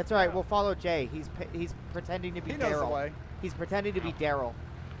gonna test It's it alright. out. We'll follow Jay. He's pretending to be He knows the Daryl. way. He's pretending to be Daryl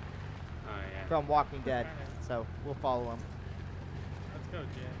Oh, yeah. from Walking Dead. Okay. So we'll follow him. Let's go,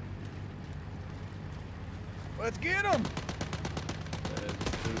 Jay. Let's get him!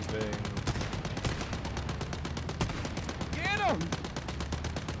 It's moving. Get him!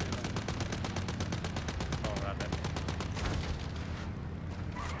 Oh, rabbit.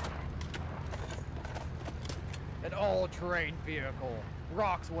 An all-terrain vehicle.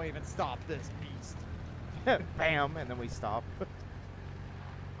 Rocks won't even stop this beast. Bam, and then we stop.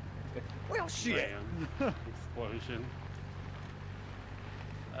 Well, shit. Bam. Explosion.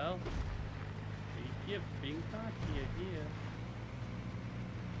 Well, you give being cocky here.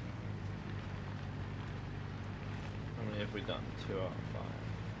 How many have we done? 2 out of 5.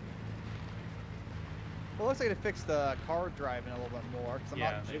 Well, it looks like they fixed the car driving a little bit more, because I'm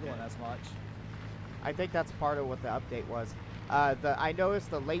Yeah, not they jiggling did. as much. I think that's part of what the update was. I noticed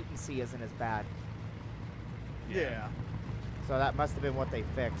the latency isn't as bad, Yeah. so that must have been what they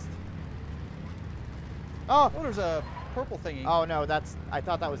fixed. Oh! Oh, there's a purple thingy. Oh no, that's. I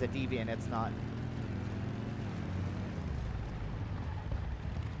thought that was a deviant. It's not.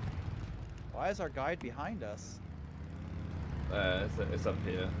 Why is our guide behind us? It's up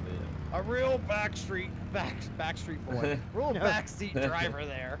here. A real backstreet boy. Real backseat driver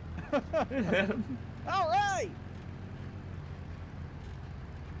there. Yeah. All right.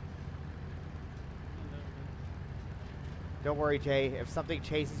 Don't worry, Jay. If something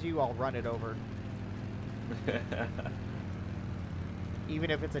chases you, I'll run it over.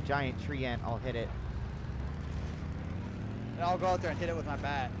 Even if it's a giant treant, I'll hit it. And I'll go out there and hit it with my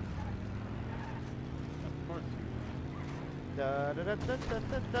bat. Of course. Da, da, da, da, da,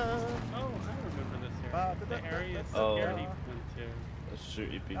 da, da. Oh, I remember this area. The area Oh. Scaredy went to. There's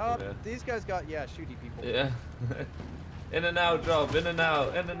shooty people Oh, there. these guys got, shooty people. Yeah. In and out, job. In and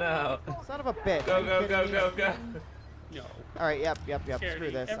out. In and out. Son of a bitch. Go, Are you go, kidding go, me? go, go. No. All right. Yep. Screw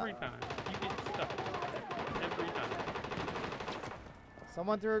Scaredy, this. every time. You get stuck. Every time.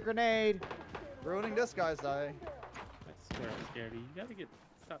 Someone threw a grenade. Ruining this guy's day. I swear, Scaredy, you gotta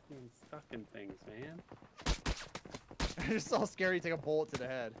stop getting stuck in things, man. I just saw Scary take a bullet to the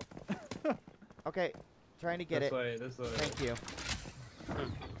head. Okay, trying to get This it. way, this way. Thank you.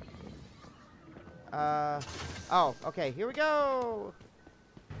 Oh, okay. Here we go.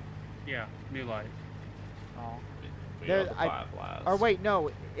 Yeah, new life. Oh. We There- got the I- fireflies. Or wait, no.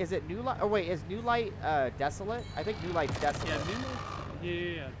 Is it New Light? Oh wait, is New Light desolate? I think New Light's desolate. Yeah, new life.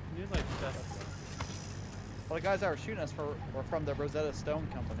 Yeah, new life stuff. Well, the guys that were shooting us were from the Rosetta Stone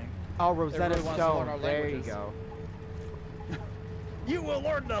Company. Oh, Rosetta really want us to learn our Stone. There you languages. go. You will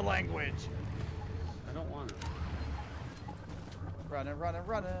learn the language. I don't want to. Running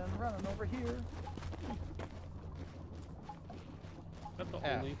over here. That's the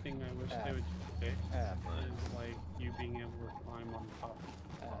F. only thing I wish F. they would fix. F. Is like you being able to climb on top of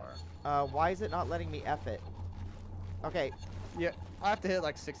the car. Why is it not letting me F it? Okay. Yeah, I have to hit it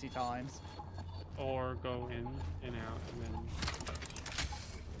like 60 times. Or go in and out and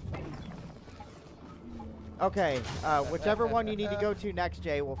then. Okay. Whichever one you need to go to next,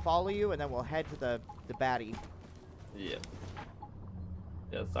 Jay, we'll follow you, and then we'll head to the baddie. Yeah.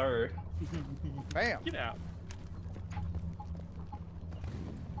 Yes, sir. Bam. Get out.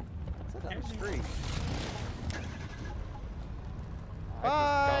 What's that down the street? Bye.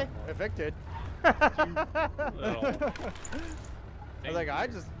 I just got evicted. Little. I was like,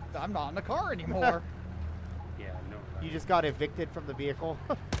 I'm not in the car anymore. Yeah, no. You just got evicted from the vehicle.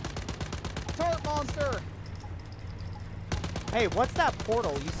 Tart monster. Hey, what's that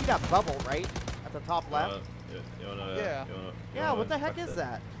portal? You see that bubble, right? At the top left? You wanna, Yeah. Yeah, what the heck is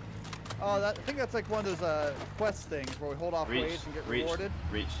that? Oh, I think that's like one of those quest things where we hold off waves and get rewarded.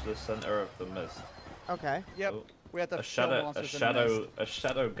 Reach the center of the mist. Okay. Yep. Oh, We have to a kill shadow, monsters in the mist. a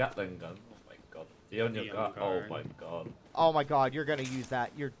shadow Gatling gun. Oh my god. The on your Neon guard. Oh guard. my god. Oh my god, you're gonna use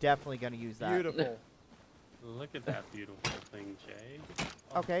that. You're definitely gonna use that. Beautiful. Look at that beautiful thing, Jay.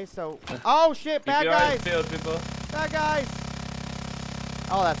 Okay, so... Oh shit, Keep bad your eyes guys! peeled, people. Bad guys!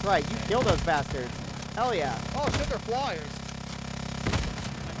 Oh, that's right. You kill those bastards. Hell yeah. Oh shit, they're flyers.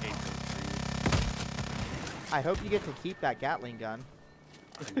 I hate those things. I hope you get to keep that Gatling gun.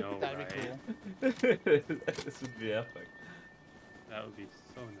 I know, That'd right? be cool. This would be epic. That would be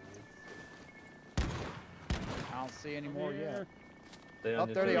so nice. I don't see any more yet. Stay Oh, on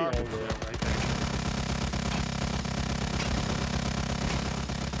your there they toes. are. Yeah, right there.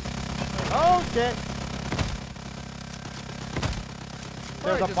 Oh shit!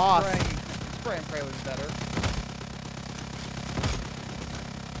 There's Probably a just boss. Spray and pray was better.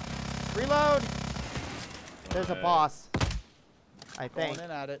 Reload! There's a Alright. boss. I think. Going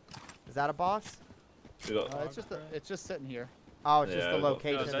in at it. Is that a boss? We got, It's just sitting here. Oh, it's just Yeah, the we got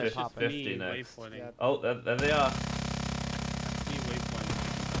location No, that's that's that's just just popping. 50 me next. waypointing. Yeah. oh, there they are. Me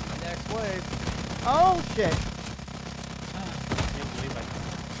waypointing. Next wave. Oh shit! I can't believe I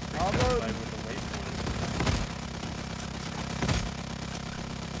All got loaded. by with the waypoint.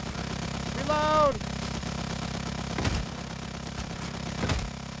 Reload!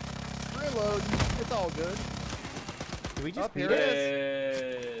 Reload. It's all good. Did we just Up beat here it?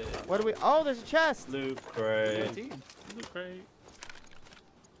 it Yay! What do we? Oh, there's a chest. Loot Good crate. team. Look great.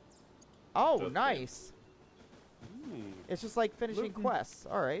 Oh, Okay. nice. It's just like finishing Looting. quests.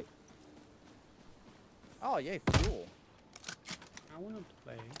 All right. Oh, yay, fuel. I want to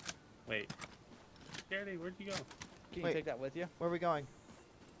play. Wait. Scaredy, where'd you go? Can Wait. you take that with you? Where are we going?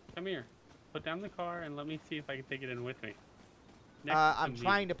 Come here. Put down the car and let me see if I can take it in with me. Next I'm to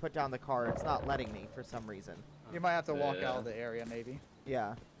trying me. to put down the car. It's not letting me for some reason. You might have to walk Yeah. out of the area, maybe.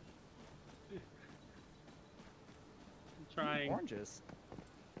 Yeah. I'm trying, Oranges.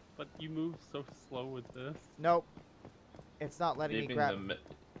 but you move so slow with this. Nope. It's not letting me Leaving grab. the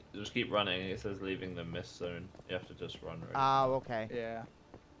just keep running. It says leaving the mist zone. You have to just run right. Oh, okay. Yeah.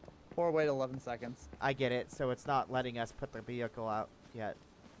 Or wait 11 seconds. I get it. So it's not letting us put the vehicle out yet.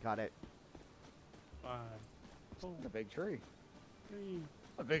 Got it. 5, 4, The big tree. 3,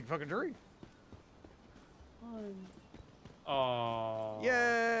 A big fucking tree. 1. Oh.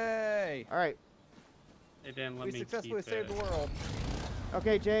 Yay! All right. It didn't let We me successfully keep saved it. the world.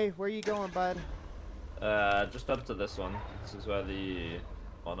 Okay, Jay, where you going, bud? Just up to this one. This is where the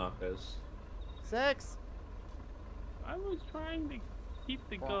monarch is. 6. I was trying to keep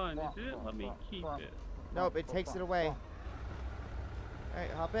the gun. It didn't let me keep it. Nope, it takes it away. All right,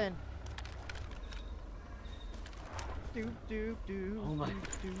 hop in. Doop, doop, doop. Oh my. doop,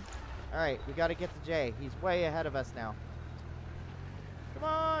 doop. All right, we got to get to Jay. He's way ahead of us now. Come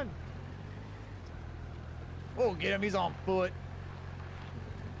on. Oh, get him. He's on foot.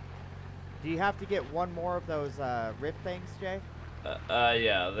 Do you have to get one more of those rift things, Jay?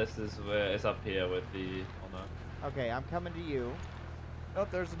 Yeah. This is where it's up here with the monarch. Okay, I'm coming to you. Oh,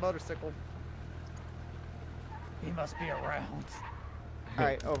 there's the motorcycle. He must be around. All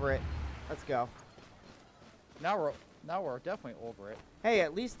right, over it. Let's go. Now we're definitely over it. Hey,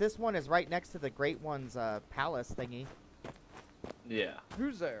 at least this one is right next to the Great One's palace thingy. Yeah.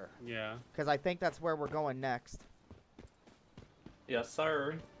 Who's there? Yeah. Because I think that's where we're going next. Yes,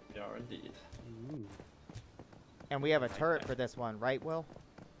 sir. You are indeed. Ooh. And we have a turret for this one, right, Will?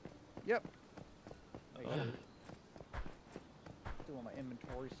 Yep. Oh. Doing my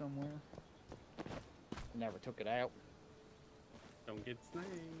inventory somewhere. Never took it out. Don't get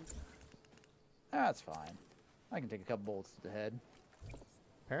sniped. That's fine. I can take a couple bullets to the head.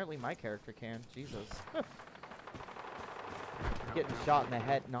 Apparently my character can. Jesus. Getting shot in the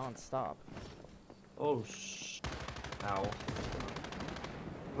head non-stop. Oh Ow.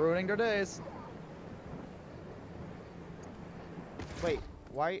 Ruining their days. Wait,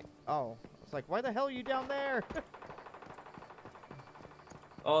 why? Oh, it's like, why the hell are you down there?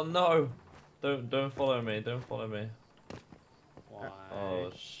 Oh no! Don't follow me. Don't follow me. Why? Oh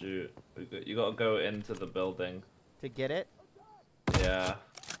shoot! You gotta go into the building. To get it? Yeah.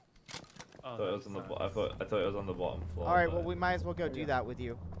 Oh, I thought it was on the I thought it was on the bottom floor. All right, but well we might as well go do that with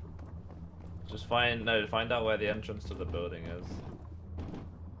you. just find out where the entrance to the building is.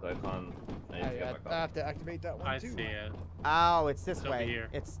 So I can't. I need to get back I up. have to activate that one I too. see it. Oh, it's this It's over way. here.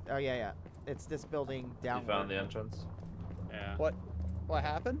 It's oh yeah. It's this building down. You found the entrance. Yeah. What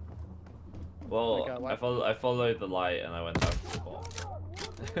happened? Well, Like a I followed the light and I went down to the bottom.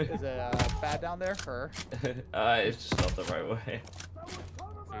 Is it bad down there? Or It's just not the right way. It's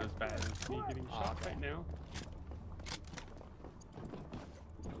not as bad as me getting shot okay. right now.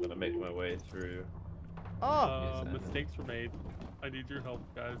 I'm gonna make my way through. Oh, Yes, Mistakes were made. I need your help,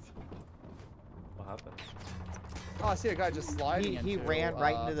 guys. What happened? oh, I see a guy just sliding. he into, ran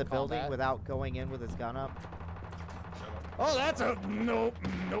right into the building combat. without going in with his gun up. Oh, that's a nope.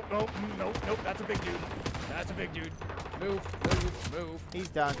 That's a big dude. That's a big dude. Move. He's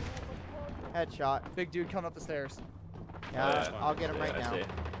done. Headshot. Big dude coming up the stairs. Yeah, Yeah, I'll get him yeah, right I now. see.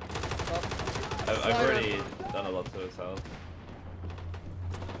 Oh, I've Slider. already done a lot to his health.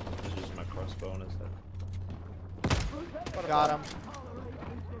 just my crossbow on his head. Got him.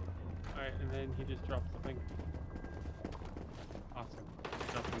 Alright, and then he just dropped something. Awesome.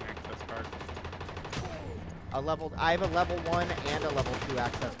 Dropped an access card. I have a level 1 and a level 2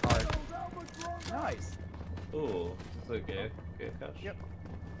 access card. Nice. Ooh, it's a gate cache. Yep.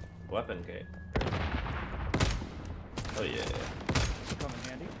 Weapon gate. Oh yeah. Come in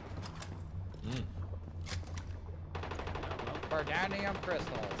handy. Mm. Bardanium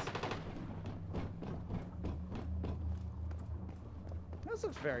crystals. This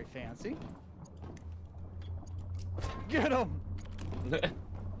looks very fancy. Get him! Let's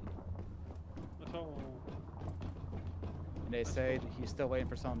go. And they say he's still waiting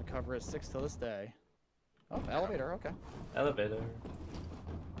for someone to cover his 6 to this day. Oh, elevator, okay. Elevator.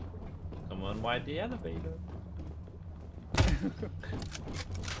 Come on, ride the elevator.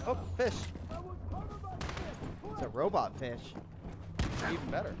 Oh, fish. It's a robot fish. Even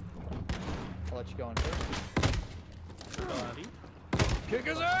better. I'll let you go in first. Buddy. Kick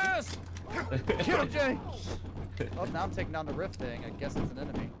his ass! Kill Jay! Oh, now I'm taking down the rift thing. I guess it's an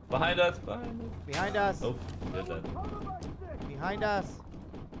enemy. Behind us, behind us. Behind us. Oh, you're dead. Behind us.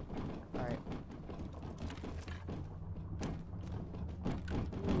 Alright.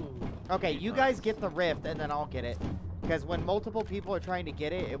 Okay, you guys get the rift and then I'll get it. Because when multiple people are trying to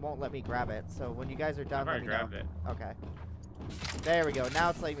get it, it won't let me grab it. So when you guys are done, I've let already me know. grabbed it. Okay. There we go. Now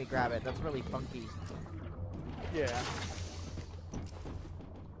it's letting me grab it. That's really funky. Yeah.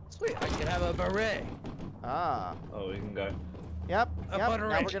 Sweet, I can have a beret. Ah. Oh, we can go. Yep. A Yep. butter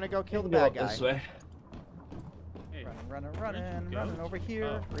Now range. we're gonna go kill the We can go bad up guy. this way. Hey, Running Where'd you go? over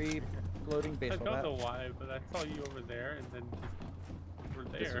here. Oh. Floating I baseball don't bat. know why, but I saw you over there, and then we're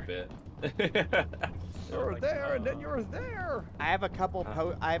there. Disappear. You're like, there, and then you're there. I have a couple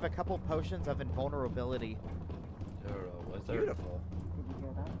potions of invulnerability. You're a wizard. Beautiful.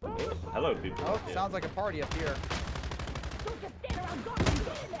 Hello, people. Oh, Yeah. sounds like a party up here.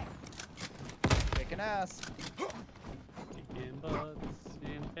 Kicking ass. Kicking butts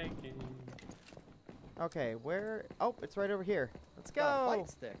and taking. Okay, where? Oh, it's right over here. Let's Got a go. fight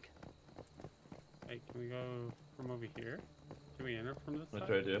stick. Hey, can we go from over here? Can we enter from this I side?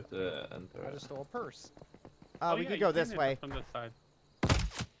 tried to have to enter. I just stole a purse. Oh, We yeah, could you go can this enter way. From this side.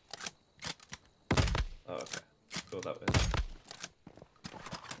 Oh, okay. Go that way.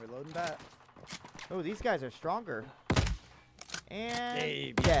 Reloading that. Oh, these guys are stronger. And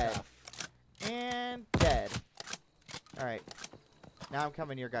They be dead. tough. And dead. Alright. Now I'm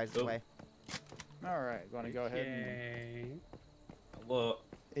coming your guys' Oh. way. All right, going to go ahead and Yay. Hello.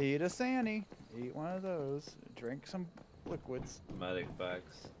 eat a Sanity. Eat one of those. Drink some liquids. Medic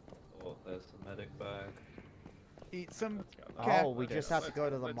bags. Oh, there's a medic bag. Eat some Let's go. cat. Oh, we just have to go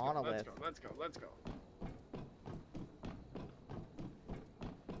to the Let's monolith. go, let's go, let's go.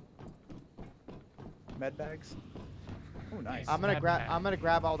 med bags. Oh, nice. I'm gonna Bad grab. bag. I'm gonna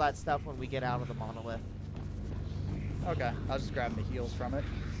grab all that stuff when we get out of the monolith. Okay, I'll just grab the heals from it.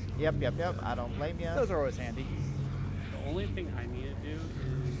 Yep. I don't blame you. Those are always handy. The only thing I need to do is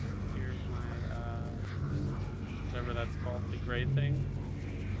here's my whatever that's called, the gray thing.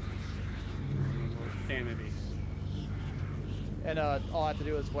 Sanity. And all I have to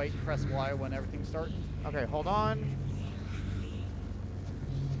do is wait and press Y when everything starts. Okay, hold on.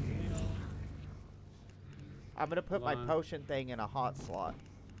 I'm gonna put my Hold on. potion thing in a hot slot.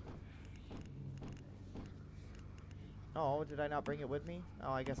 Oh, did I not bring it with me?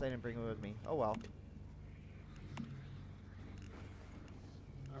 Oh, I guess I didn't bring it with me. Oh well.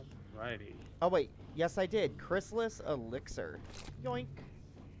 Alrighty. Oh wait, yes I did. Chrysalis elixir. Yoink.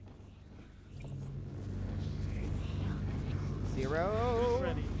 0. Who's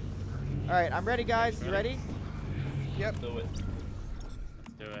ready? Alright, I'm ready guys. You ready? Yep. Do it. Let's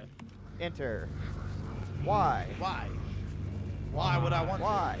do it. Enter. Why? Why? Why would I want to?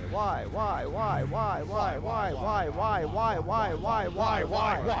 Why? Why?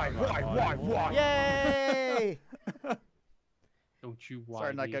 Yay! Don't you whine.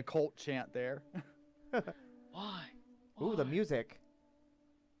 Starting like a cult chant there. Why? Ooh, the music.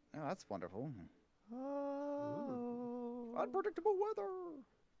 Oh, that's wonderful. Oh. Unpredictable weather.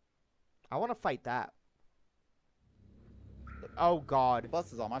 I want to fight that. Oh god.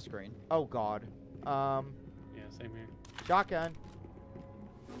 Bus is on my screen. Oh god. Yeah, same here. Shotgun.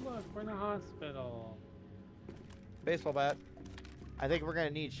 Look, we're in a hospital. Baseball bat. I think we're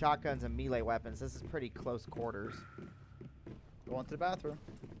gonna need shotguns and melee weapons. This is pretty close quarters. Going to the bathroom.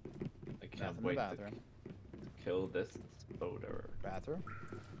 I can't Nothing in the wait to bathroom. kill this boulder. Bathroom.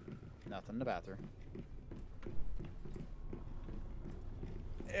 Nothing in the bathroom.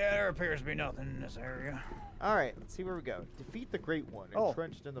 Yeah, there appears to be nothing in this area. All right, let's see where we go. Defeat the Great One, Oh.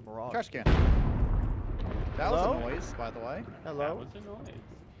 entrenched in the Mirage. Trash can. That Hello? was a noise, by the way. That Hello? was a noise.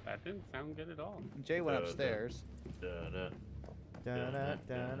 That didn't sound good at all. Jay went upstairs. Dun-dun,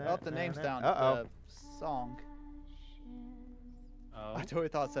 dun-dun, Oh, the name's down. Uh-oh. The song. Oh. I totally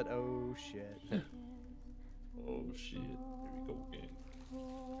thought it said, oh shit. Oh shit. Here we go again.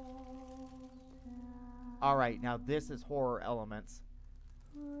 All right, now this is horror elements.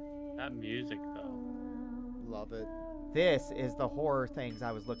 That music though. Love it. This is the horror things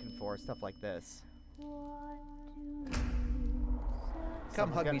I was looking for, stuff like this.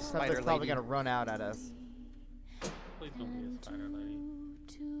 Come hug me, Something's spider probably lady. gonna run out at us. Please don't be a spider lady.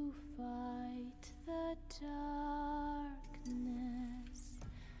 To fight the darkness.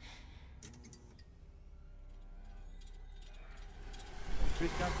 Who's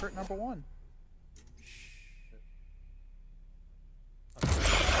got crit number 1?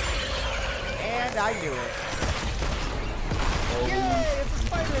 And I knew it. Yay! It's a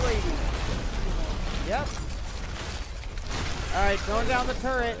spider lady. Yep. All right, going down the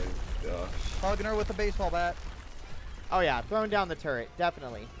turret. Gosh. Hugging her with a baseball bat. Oh yeah, throwing down the turret,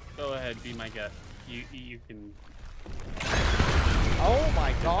 definitely. Go ahead, be my guest. You can. Oh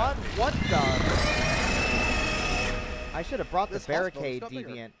my God! What the? I should have brought the This hospital is barricade, got bigger.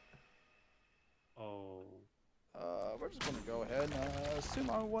 deviant. Oh. We're just gonna go ahead and assume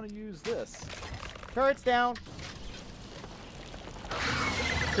I want to use this. Turret's down.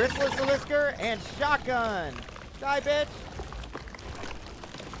 Chrysalis Alisker and shotgun. Die, bitch.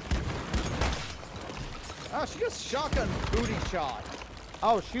 Oh, she just shotgun booty shot.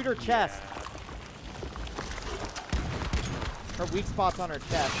 Oh, shoot her chest. Her weak spot's on her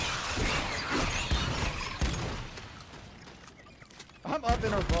chest. I'm up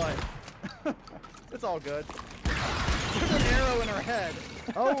in her butt. It's all good. There's an arrow in her head.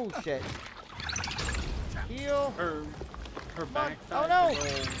 Oh shit. Heal. Her Come on. backside. Oh no.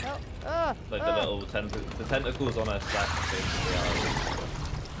 little- Like the little tentacles on her sack.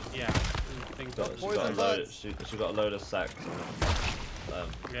 Basically. Yeah. Things She got, like- she got a Poison load. butts. She got a load of sacks.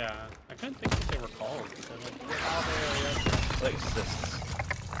 Yeah. I couldn't think what they were called. They're Like cysts.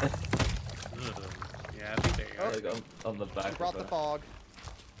 like, ugh. Yeah, I think they are. Like on the back. She brought of the her. fog.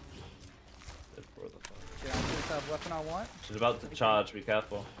 They brought the fog. Yeah, I just have a weapon I want. She's about to charge. Be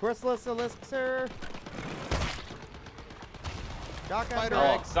careful. Chrysalis Alisker. Shotgun. Spider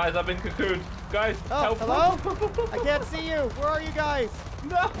barrel. eggs. Guys, I've been cocooned. Guys, Oh, help! hello? I can't see you. Where are you guys?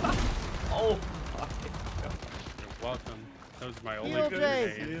 No! Oh You're welcome. Those are my only Heal good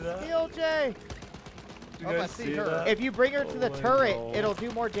Jay. grenades. Heal Jay. you Oh, I guys see her. that? If you bring her to the Oh my turret, God. it'll do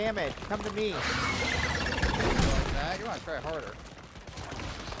more damage. Come to me. Like that. You want to try harder.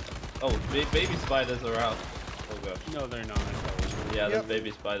 Oh, baby spiders are out. Oh god. No, they're not. Yeah, Yep. there's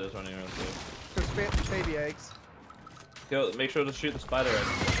baby spiders running around too. There's baby eggs. Kill, make sure to shoot the spider eggs.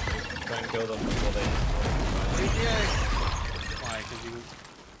 Try and kill them before they. Baby eggs. Why? Because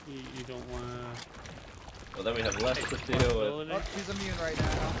you don't want to. Well, then we have less to deal with. Responsibility? Oh, she's immune right now.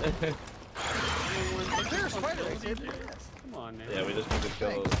 Is there a spider eggs in there? Yes. Come on, man. Yeah, we just need to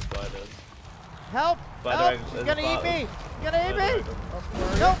kill those spiders. Help! Spider Help! eggs She's is gonna eat fire. me! She's gonna eat Spider me! egg. Oh, where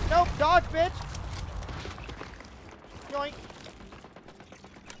are you? Nope, nope, dodge, bitch! Yoink.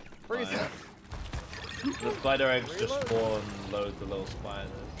 Freeze it. The spider eggs just Reload. spawn loads of little spiders.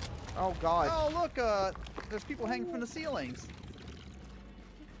 Oh god. Oh, look, there's people hanging from the ceilings.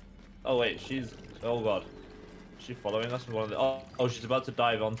 Oh wait, she's. Oh god. Is she following us with one of the. Oh, she's about to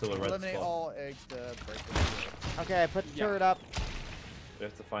dive onto a red Eliminate spot. all eggs to break the seal. Okay, I put the Yeah. turret up. We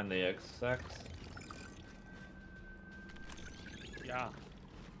have to find the egg sacs. Yeah.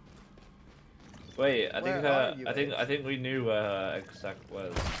 Wait, I Where think are you, I eggs? think we knew where her egg sac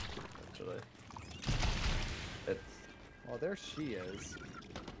was. Actually, it's. Oh, there she is.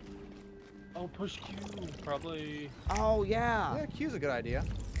 Oh, push Q. Probably. Oh yeah. Yeah, Q's a good idea.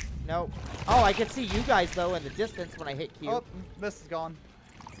 Nope. Oh, I can see you guys though in the distance when I hit Q. Oh, Mist is gone.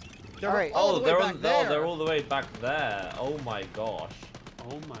 They're Alright. all Oh, the way they're back on. there. No, they're all the way back there. Oh my gosh.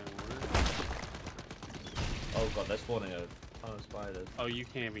 Oh my word. Oh god, they're spawning a ton of spiders. Oh, you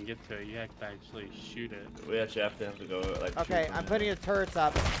can't even get to it. You have to actually shoot it. We actually have to go like. Okay, I'm putting the turrets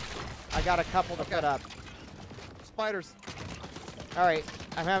up. I got a couple to Okay. put up. Spiders. Alright,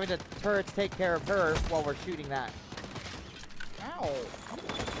 I'm having the turrets take care of her while we're shooting that. Ow.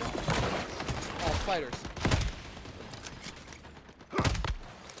 Oh, spiders.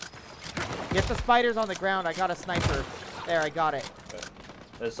 Get the spiders on the ground. I got a sniper. There, I got it. Okay.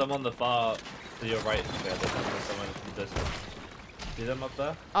 There's some on the far to your right. Okay, there's someone from distance. See them up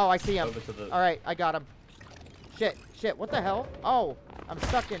there? Oh, I see him. Over to the. Alright, I got him. Shit, shit, what the hell? Oh, I'm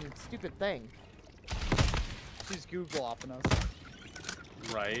stuck in stupid thing. She's Google-opping us.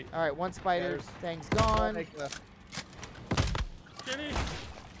 Right. All right, one spider There's- thing's Don't gone. make the- Jenny!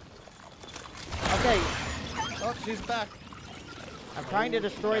 Okay, Oh, she's back. I'm trying to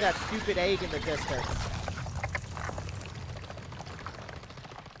destroy that stupid egg in the distance.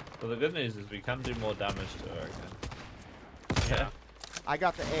 Well, the good news is we can do more damage to her again. Yeah. I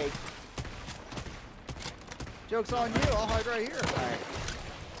got the egg. Joke's on you. I'll hide right here. All right.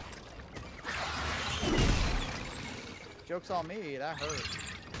 Joke's on me. That hurt.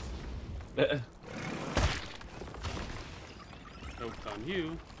 Joke's on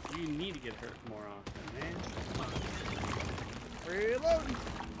you. You need to get hurt more often, man. Come on. Reloading.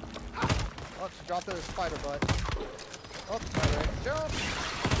 Oh, she dropped the spider butt. Oh, spider. Jump.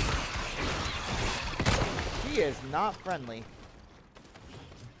 She is not friendly.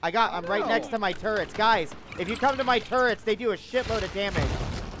 I'm right next to my turrets. Guys, if you come to my turrets, they do a shitload of damage.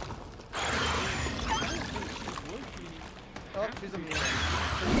 Oh, she's immune.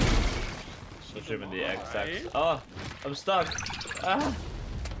 So shoot me the egg sacks. Oh, I'm stuck. Ah.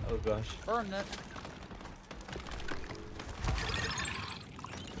 Oh gosh. Burn it.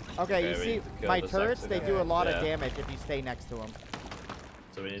 Okay, you we see, need to kill my the turrets, sacks they again. do a lot of Yeah. damage if you stay next to them.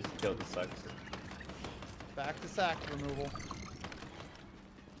 So we need to kill the sacks. Back to sack removal.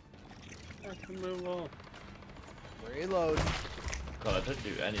 That's removal. Reload. God, I didn't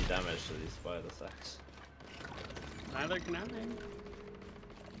do any damage to these spider sacks. Neither can I.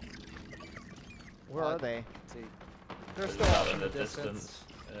 Where are they? Let's see. They're They're still just out in the distance.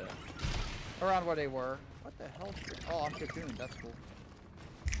 Yeah. Around where they were. What the hell? Oh, I'm cocooned. That's cool.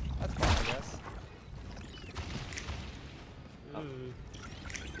 That's fine, I guess. Ooh.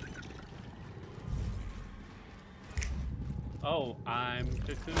 Oh, I'm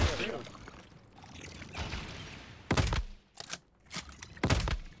cocooned too.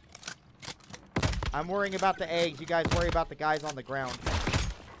 I'm worrying about the eggs. You guys worry about the guys on the ground.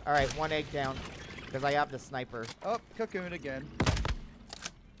 All right, one egg down because I have the sniper. Oh, cocoon again.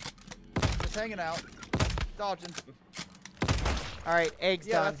 Just hanging out. Dodging. All right, eggs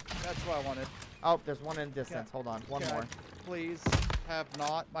Yeah, done. that's what I wanted. Oh, there's one in the distance. Hold on, one Can more. I please have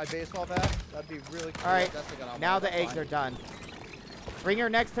not my baseball bat? That'd be really cool. All right, That's the gun I now want. the That's eggs fine. are done. Bring her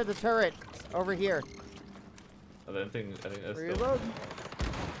next to the turret over here. I think that's still. Reloading.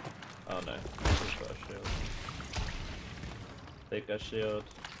 Oh no. Just got a shield. Take a shield.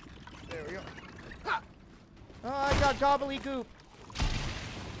 There we go. Oh, I got gobbledygook.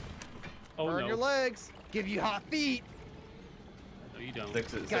 Oh Burn no. your legs. Give you hot feet. No, you don't.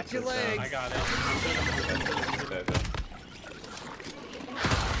 Six it. Got six your is down. legs. I got it. Okay, okay.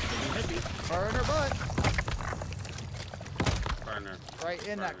 Burn her butt. Burner. Right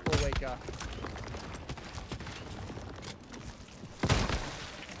in that Burner. cloaca.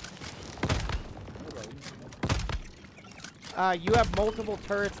 You have multiple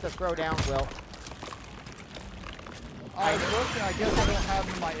turrets to throw down, Will. I looked and I guess I don't have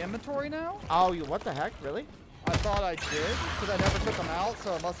them in my inventory now. Oh, you what the heck? Really? I thought I did because I never took them out,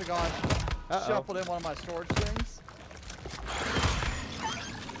 so it must have gone shuffled in one of my storage things.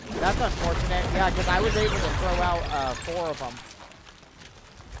 That's unfortunate. Yeah, because I was able to throw out 4 of them.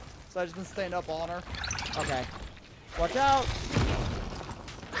 So I just been staying up on her. Okay. Watch out!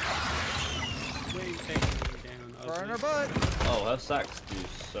 Wait, taking me down. Burn her ugly. butt. Oh, her sacks do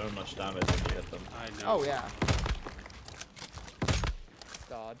so much damage when you hit them. I know. Oh, yeah.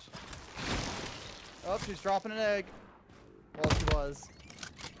 Dodge. Oh, she's dropping an egg. Well, she was.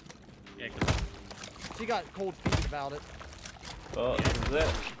 Yeah, 'cause She got cold feet about it. Oh, this is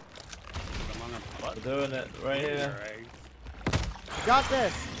it. I'm on a butt. We're doing it right here. Eggs. You got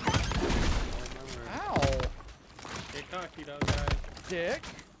this! Ow. Get cocky, though, guys. Dick.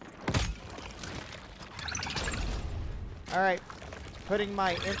 Alright. Putting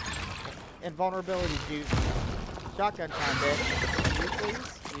my invulnerability juice. Shotgun time, bitch. E,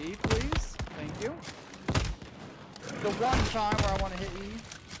 please. E, please. Thank you. The one time where I want to hit E.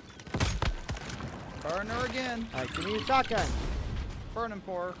 Burn her again. Alright, give me your shotgun. Burn him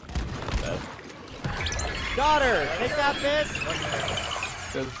for her. That's Got her! Take that,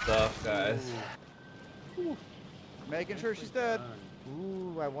 bitch! good stuff, guys. Making sure she's dead.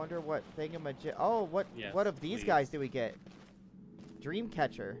 Ooh, I wonder what thingamajig. Oh, what Yes, what of these please. guys do we get?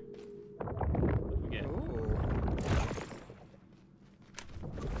 Dreamcatcher. Yeah. Ooh.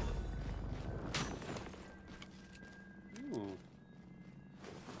 Ooh.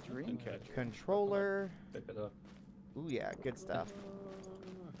 Dream catcher. Controller. Pick it up. Ooh, yeah, good stuff.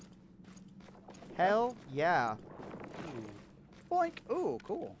 Hell yeah. Ooh. Boink. Ooh,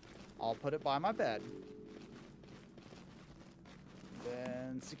 cool. I'll put it by my bed.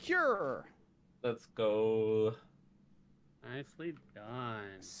 Then secure. Let's go. Nicely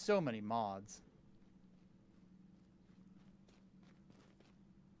done. So many mods.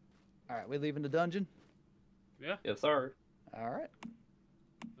 Alright, we leaving the dungeon? Yeah. Yes, sir. Alright.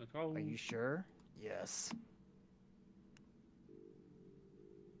 Let's go. Are you sure? Yes.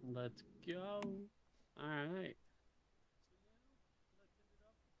 Let's go. Alright.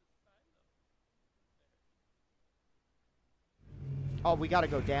 Oh, we gotta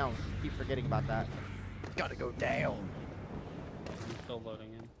go down. Keep forgetting about that. Gotta go down. I'm still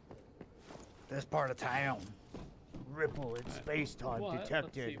loading in. This part of town. Ripple in space-time What?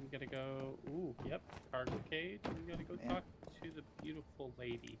 detected. Let's see, we gotta go. Ooh, yep. Cargo cage. We gotta go Yeah. talk to the beautiful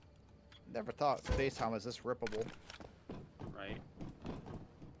lady. Never thought space time was this rippable. Right.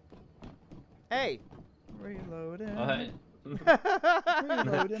 Hey! Reloading. Oh, hey.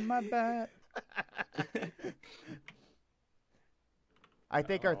 Reloading my bat. I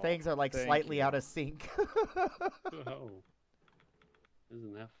think our Oh, things are like thank slightly you. out of sync. Oh.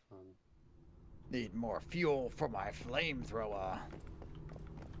 Isn't that fun? Need more fuel for my flamethrower.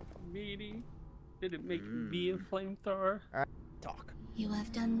 Meaty. Did it make me a flamethrower? Talk. You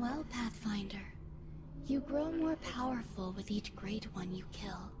have done well, Pathfinder. You grow more powerful with each Great One you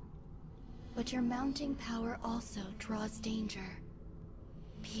kill. But your mounting power also draws danger.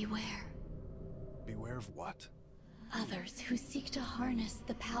 Beware. Beware of what? Others who seek to harness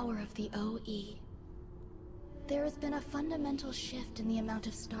the power of the OE. There has been a fundamental shift in the amount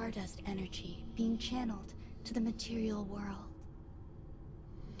of Stardust energy being channeled to the material world.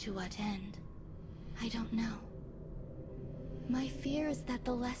 To what end? I don't know. My fear is that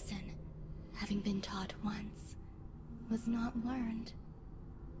the lesson, having been taught once, was not learned.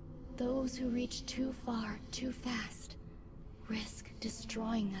 Those who reach too far, too fast, risk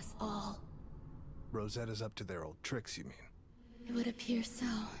destroying us all. Rosetta's up to their old tricks, you mean? It would appear so.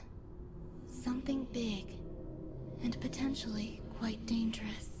 Something big, and potentially quite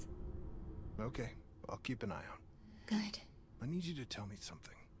dangerous. Okay, I'll keep an eye out. Good, I need you to tell me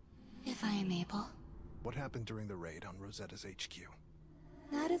something. if I am able. What happened during the raid on Rosetta's HQ?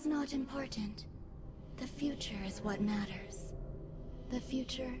 That is not important. The future is what matters. The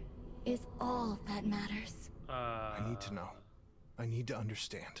future is all that matters. I need to know. I need to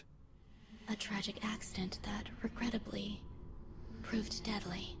understand. A tragic accident that, regrettably, proved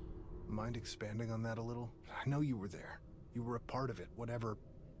deadly. Mind expanding on that a little? I know you were there. You were a part of it, whatever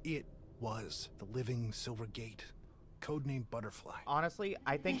it was. The living Silver Gate. Codename Butterfly. Honestly,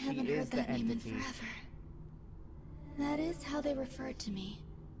 I think I she haven't is heard the that name in entity. forever. That is how they referred to me.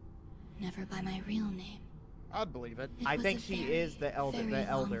 Never by my real name. I'd believe it. It I was think a she very, is the elder. very The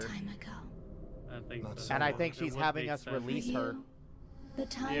elder. long time ago. I think Not so. so And I long. think It she's would having make us sense. release For her. you, the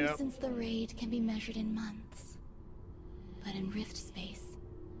time Yep. since the raid can be measured in months. But in Rift space,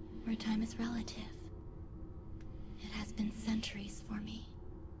 where time is relative, it has been centuries for me.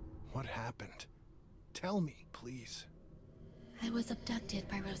 What happened? Tell me, please. I was abducted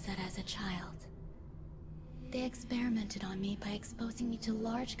by Rosetta as a child. They experimented on me by exposing me to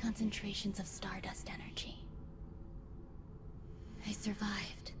large concentrations of Stardust energy. I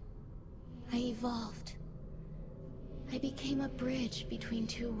survived. I evolved. I became a bridge between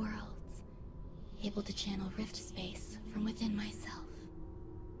two worlds, able to channel Rift space from within myself.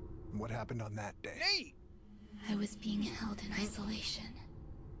 What happened on that day? Hey! I was being held in isolation.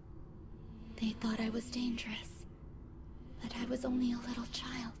 They thought I was dangerous, but I was only a little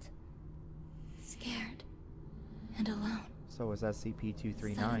child. Scared and alone. So was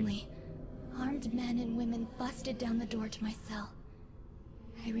SCP-239. Suddenly, armed men and women busted down the door to my cell.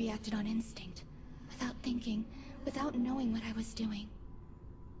 I reacted on instinct, without thinking, without knowing what I was doing.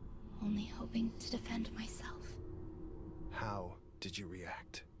 Only hoping to defend myself. How did you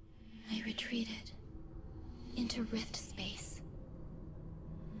react? I retreated into Rift space.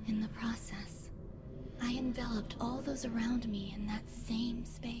 In the process, I enveloped all those around me in that same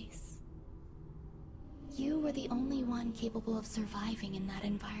space. You were the only one capable of surviving in that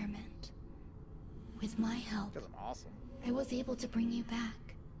environment. With my help, Because I'm awesome. I was able to bring you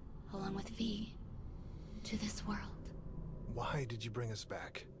back, along with V, to this world. Why did you bring us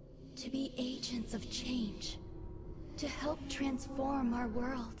back? To be agents of change. To help transform our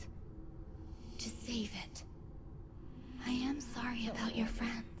world. To save it. I am sorry about your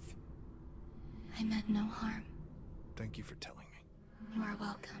friends. I meant no harm. Thank you for telling me. You are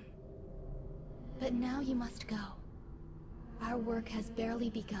welcome. But now you must go. Our work has barely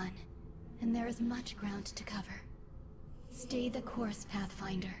begun, and there is much ground to cover. Stay the course,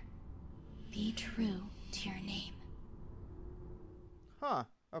 Pathfinder. Be true to your name. Huh.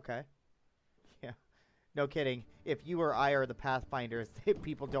 Okay. Yeah. No kidding. If you or I are the Pathfinders,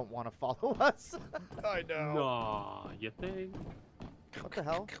 people don't want to follow us. I know. Nah, you think? What the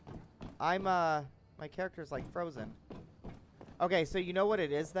hell? I'm, my character's like frozen. Okay, so you know what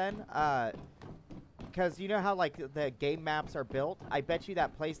it is then? Because you know how, like, the game maps are built? I bet you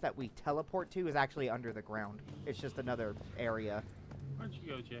that place that we teleport to is actually under the ground. It's just another area. Where'd you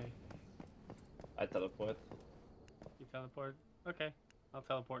go, Jay? I teleport. You teleport? Okay. I'll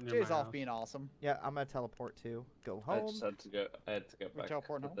teleport near Jay's my off house. being awesome. Yeah, I'm gonna teleport too. Go I home. just had to go. I had to get We're back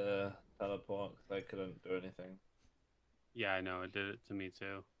teleporting to the teleport because I couldn't do anything. Yeah, I know. It did it to me,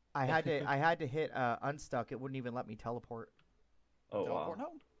 too. I had to hit unstuck. It wouldn't even let me teleport. Oh Teleport wow.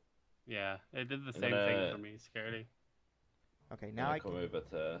 home. Yeah, it did the I'm same gonna- thing for me, Scaredy. Okay, now I come can. over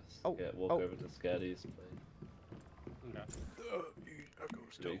to walk over to Scaredy's place. Okay.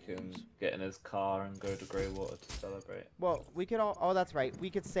 So we can get in his car and go to Grey Water to celebrate. Well, we could all. Oh, that's right. We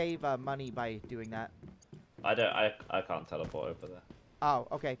could save money by doing that. I can't teleport over there. Oh,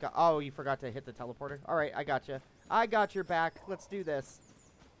 okay. Oh, you forgot to hit the teleporter. All right, I got you. I got your back. Let's do this.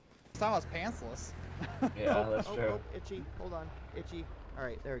 This time I was pantsless. Yeah, that's true. Oh, itchy. Hold on. Itchy. All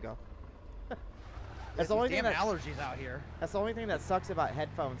right, there we go. That's the only thing that allergies out here. That's the only thing that sucks about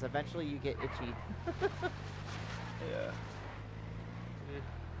headphones. Eventually, you get itchy. Yeah.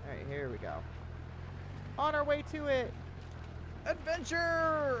 All right, here we go. On our way to it.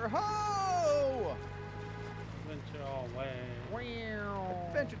 Adventure! Ho! Adventure all way. Wow.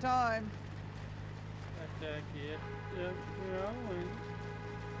 Adventure time. Let's get it going.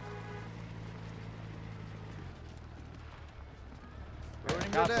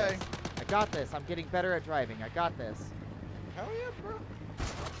 Ruining Got your day. this. I got this. I'm getting better at driving. I got this. Hell yeah, bro.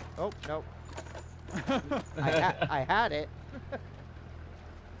 Oh, nope. I had it.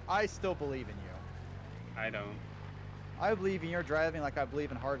 I still believe in you. I don't. I believe in your driving like I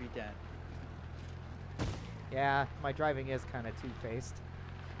believe in Harvey Dent. Yeah, my driving is kind of two-faced.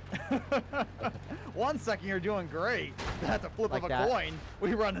 1 second you're doing great. At the flip Like of a that. coin,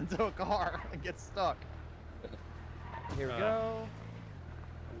 we run into a car and get stuck. Here we go.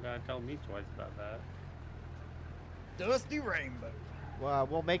 You gotta tell me twice about that. Dusty Rainbow. Well,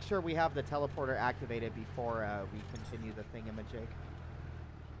 we'll make sure we have the teleporter activated before we continue the thingamajig.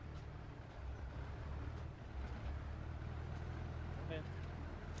 Okay.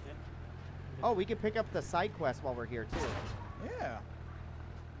 Yeah. Oh, we can pick up the side quest while we're here too. Yeah.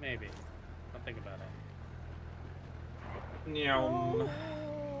 Maybe. I'll think about it. Nyam.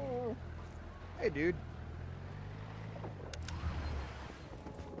 Oh. Hey, dude.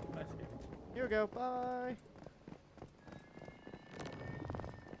 That's good. Here we go. Bye.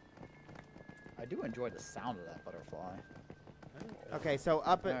 I do enjoy the sound of that butterfly. Okay, so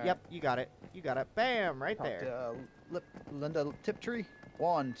up. Alright. Yep, you got it. You got it. Bam, right Talk there. to, Linda Tiptree.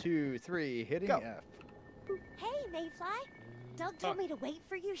 1, 2, 3, hitting Go. F. Hey, Mayfly. Doug told me to wait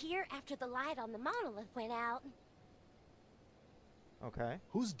for you here after the light on the monolith went out. Okay.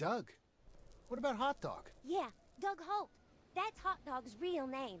 Who's Doug? What about Hot Dog? Yeah, Doug Holt. That's Hot Dog's real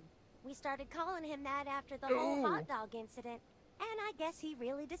name. We started calling him that after the whole hot dog incident. And I guess he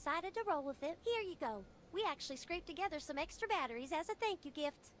really decided to roll with it. Here you go. We actually scraped together some extra batteries as a thank you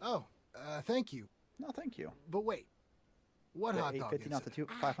gift. Oh, thank you. No, thank you. But wait, what The Hot Dog 850, not the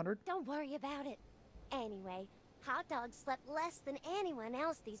incident? 500. Don't worry about it. Anyway, Hot Dog slept less than anyone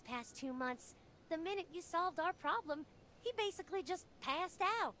else these past 2 months. The minute you solved our problem, he basically just passed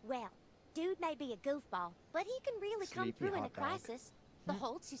out. Well, dude may be a goofball, but he can really come Sleepy through in a Hot Dog. crisis. The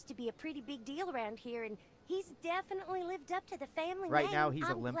Holtz used to be a pretty big deal around here, and he's definitely lived up to the family Right name. now, he's a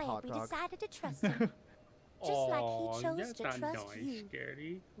I'm limp glad hot we dog. decided to trust him. Just like Aw, he chose that's to not trust nice, you.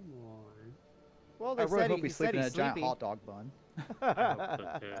 Scaredy. Come on. Well, I they really said hope he he's said sleeping in a he's giant sleepy. hot dog bun. I hope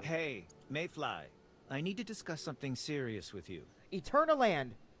so, too. Hey, Mayfly. I need to discuss something serious with you.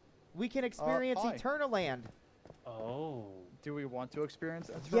 Eternaland. We can experience hi. Eternaland. Oh. Do we want to experience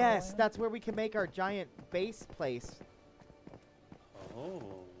it? Yes, that's where we can make our giant base place. Oh.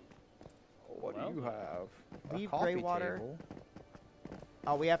 What Well, do you have? A Leave coffee Greywater. table.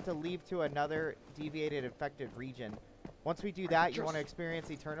 Oh, we have to leave to another deviated infected region. Once we do that, you want to experience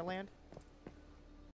Eternaland?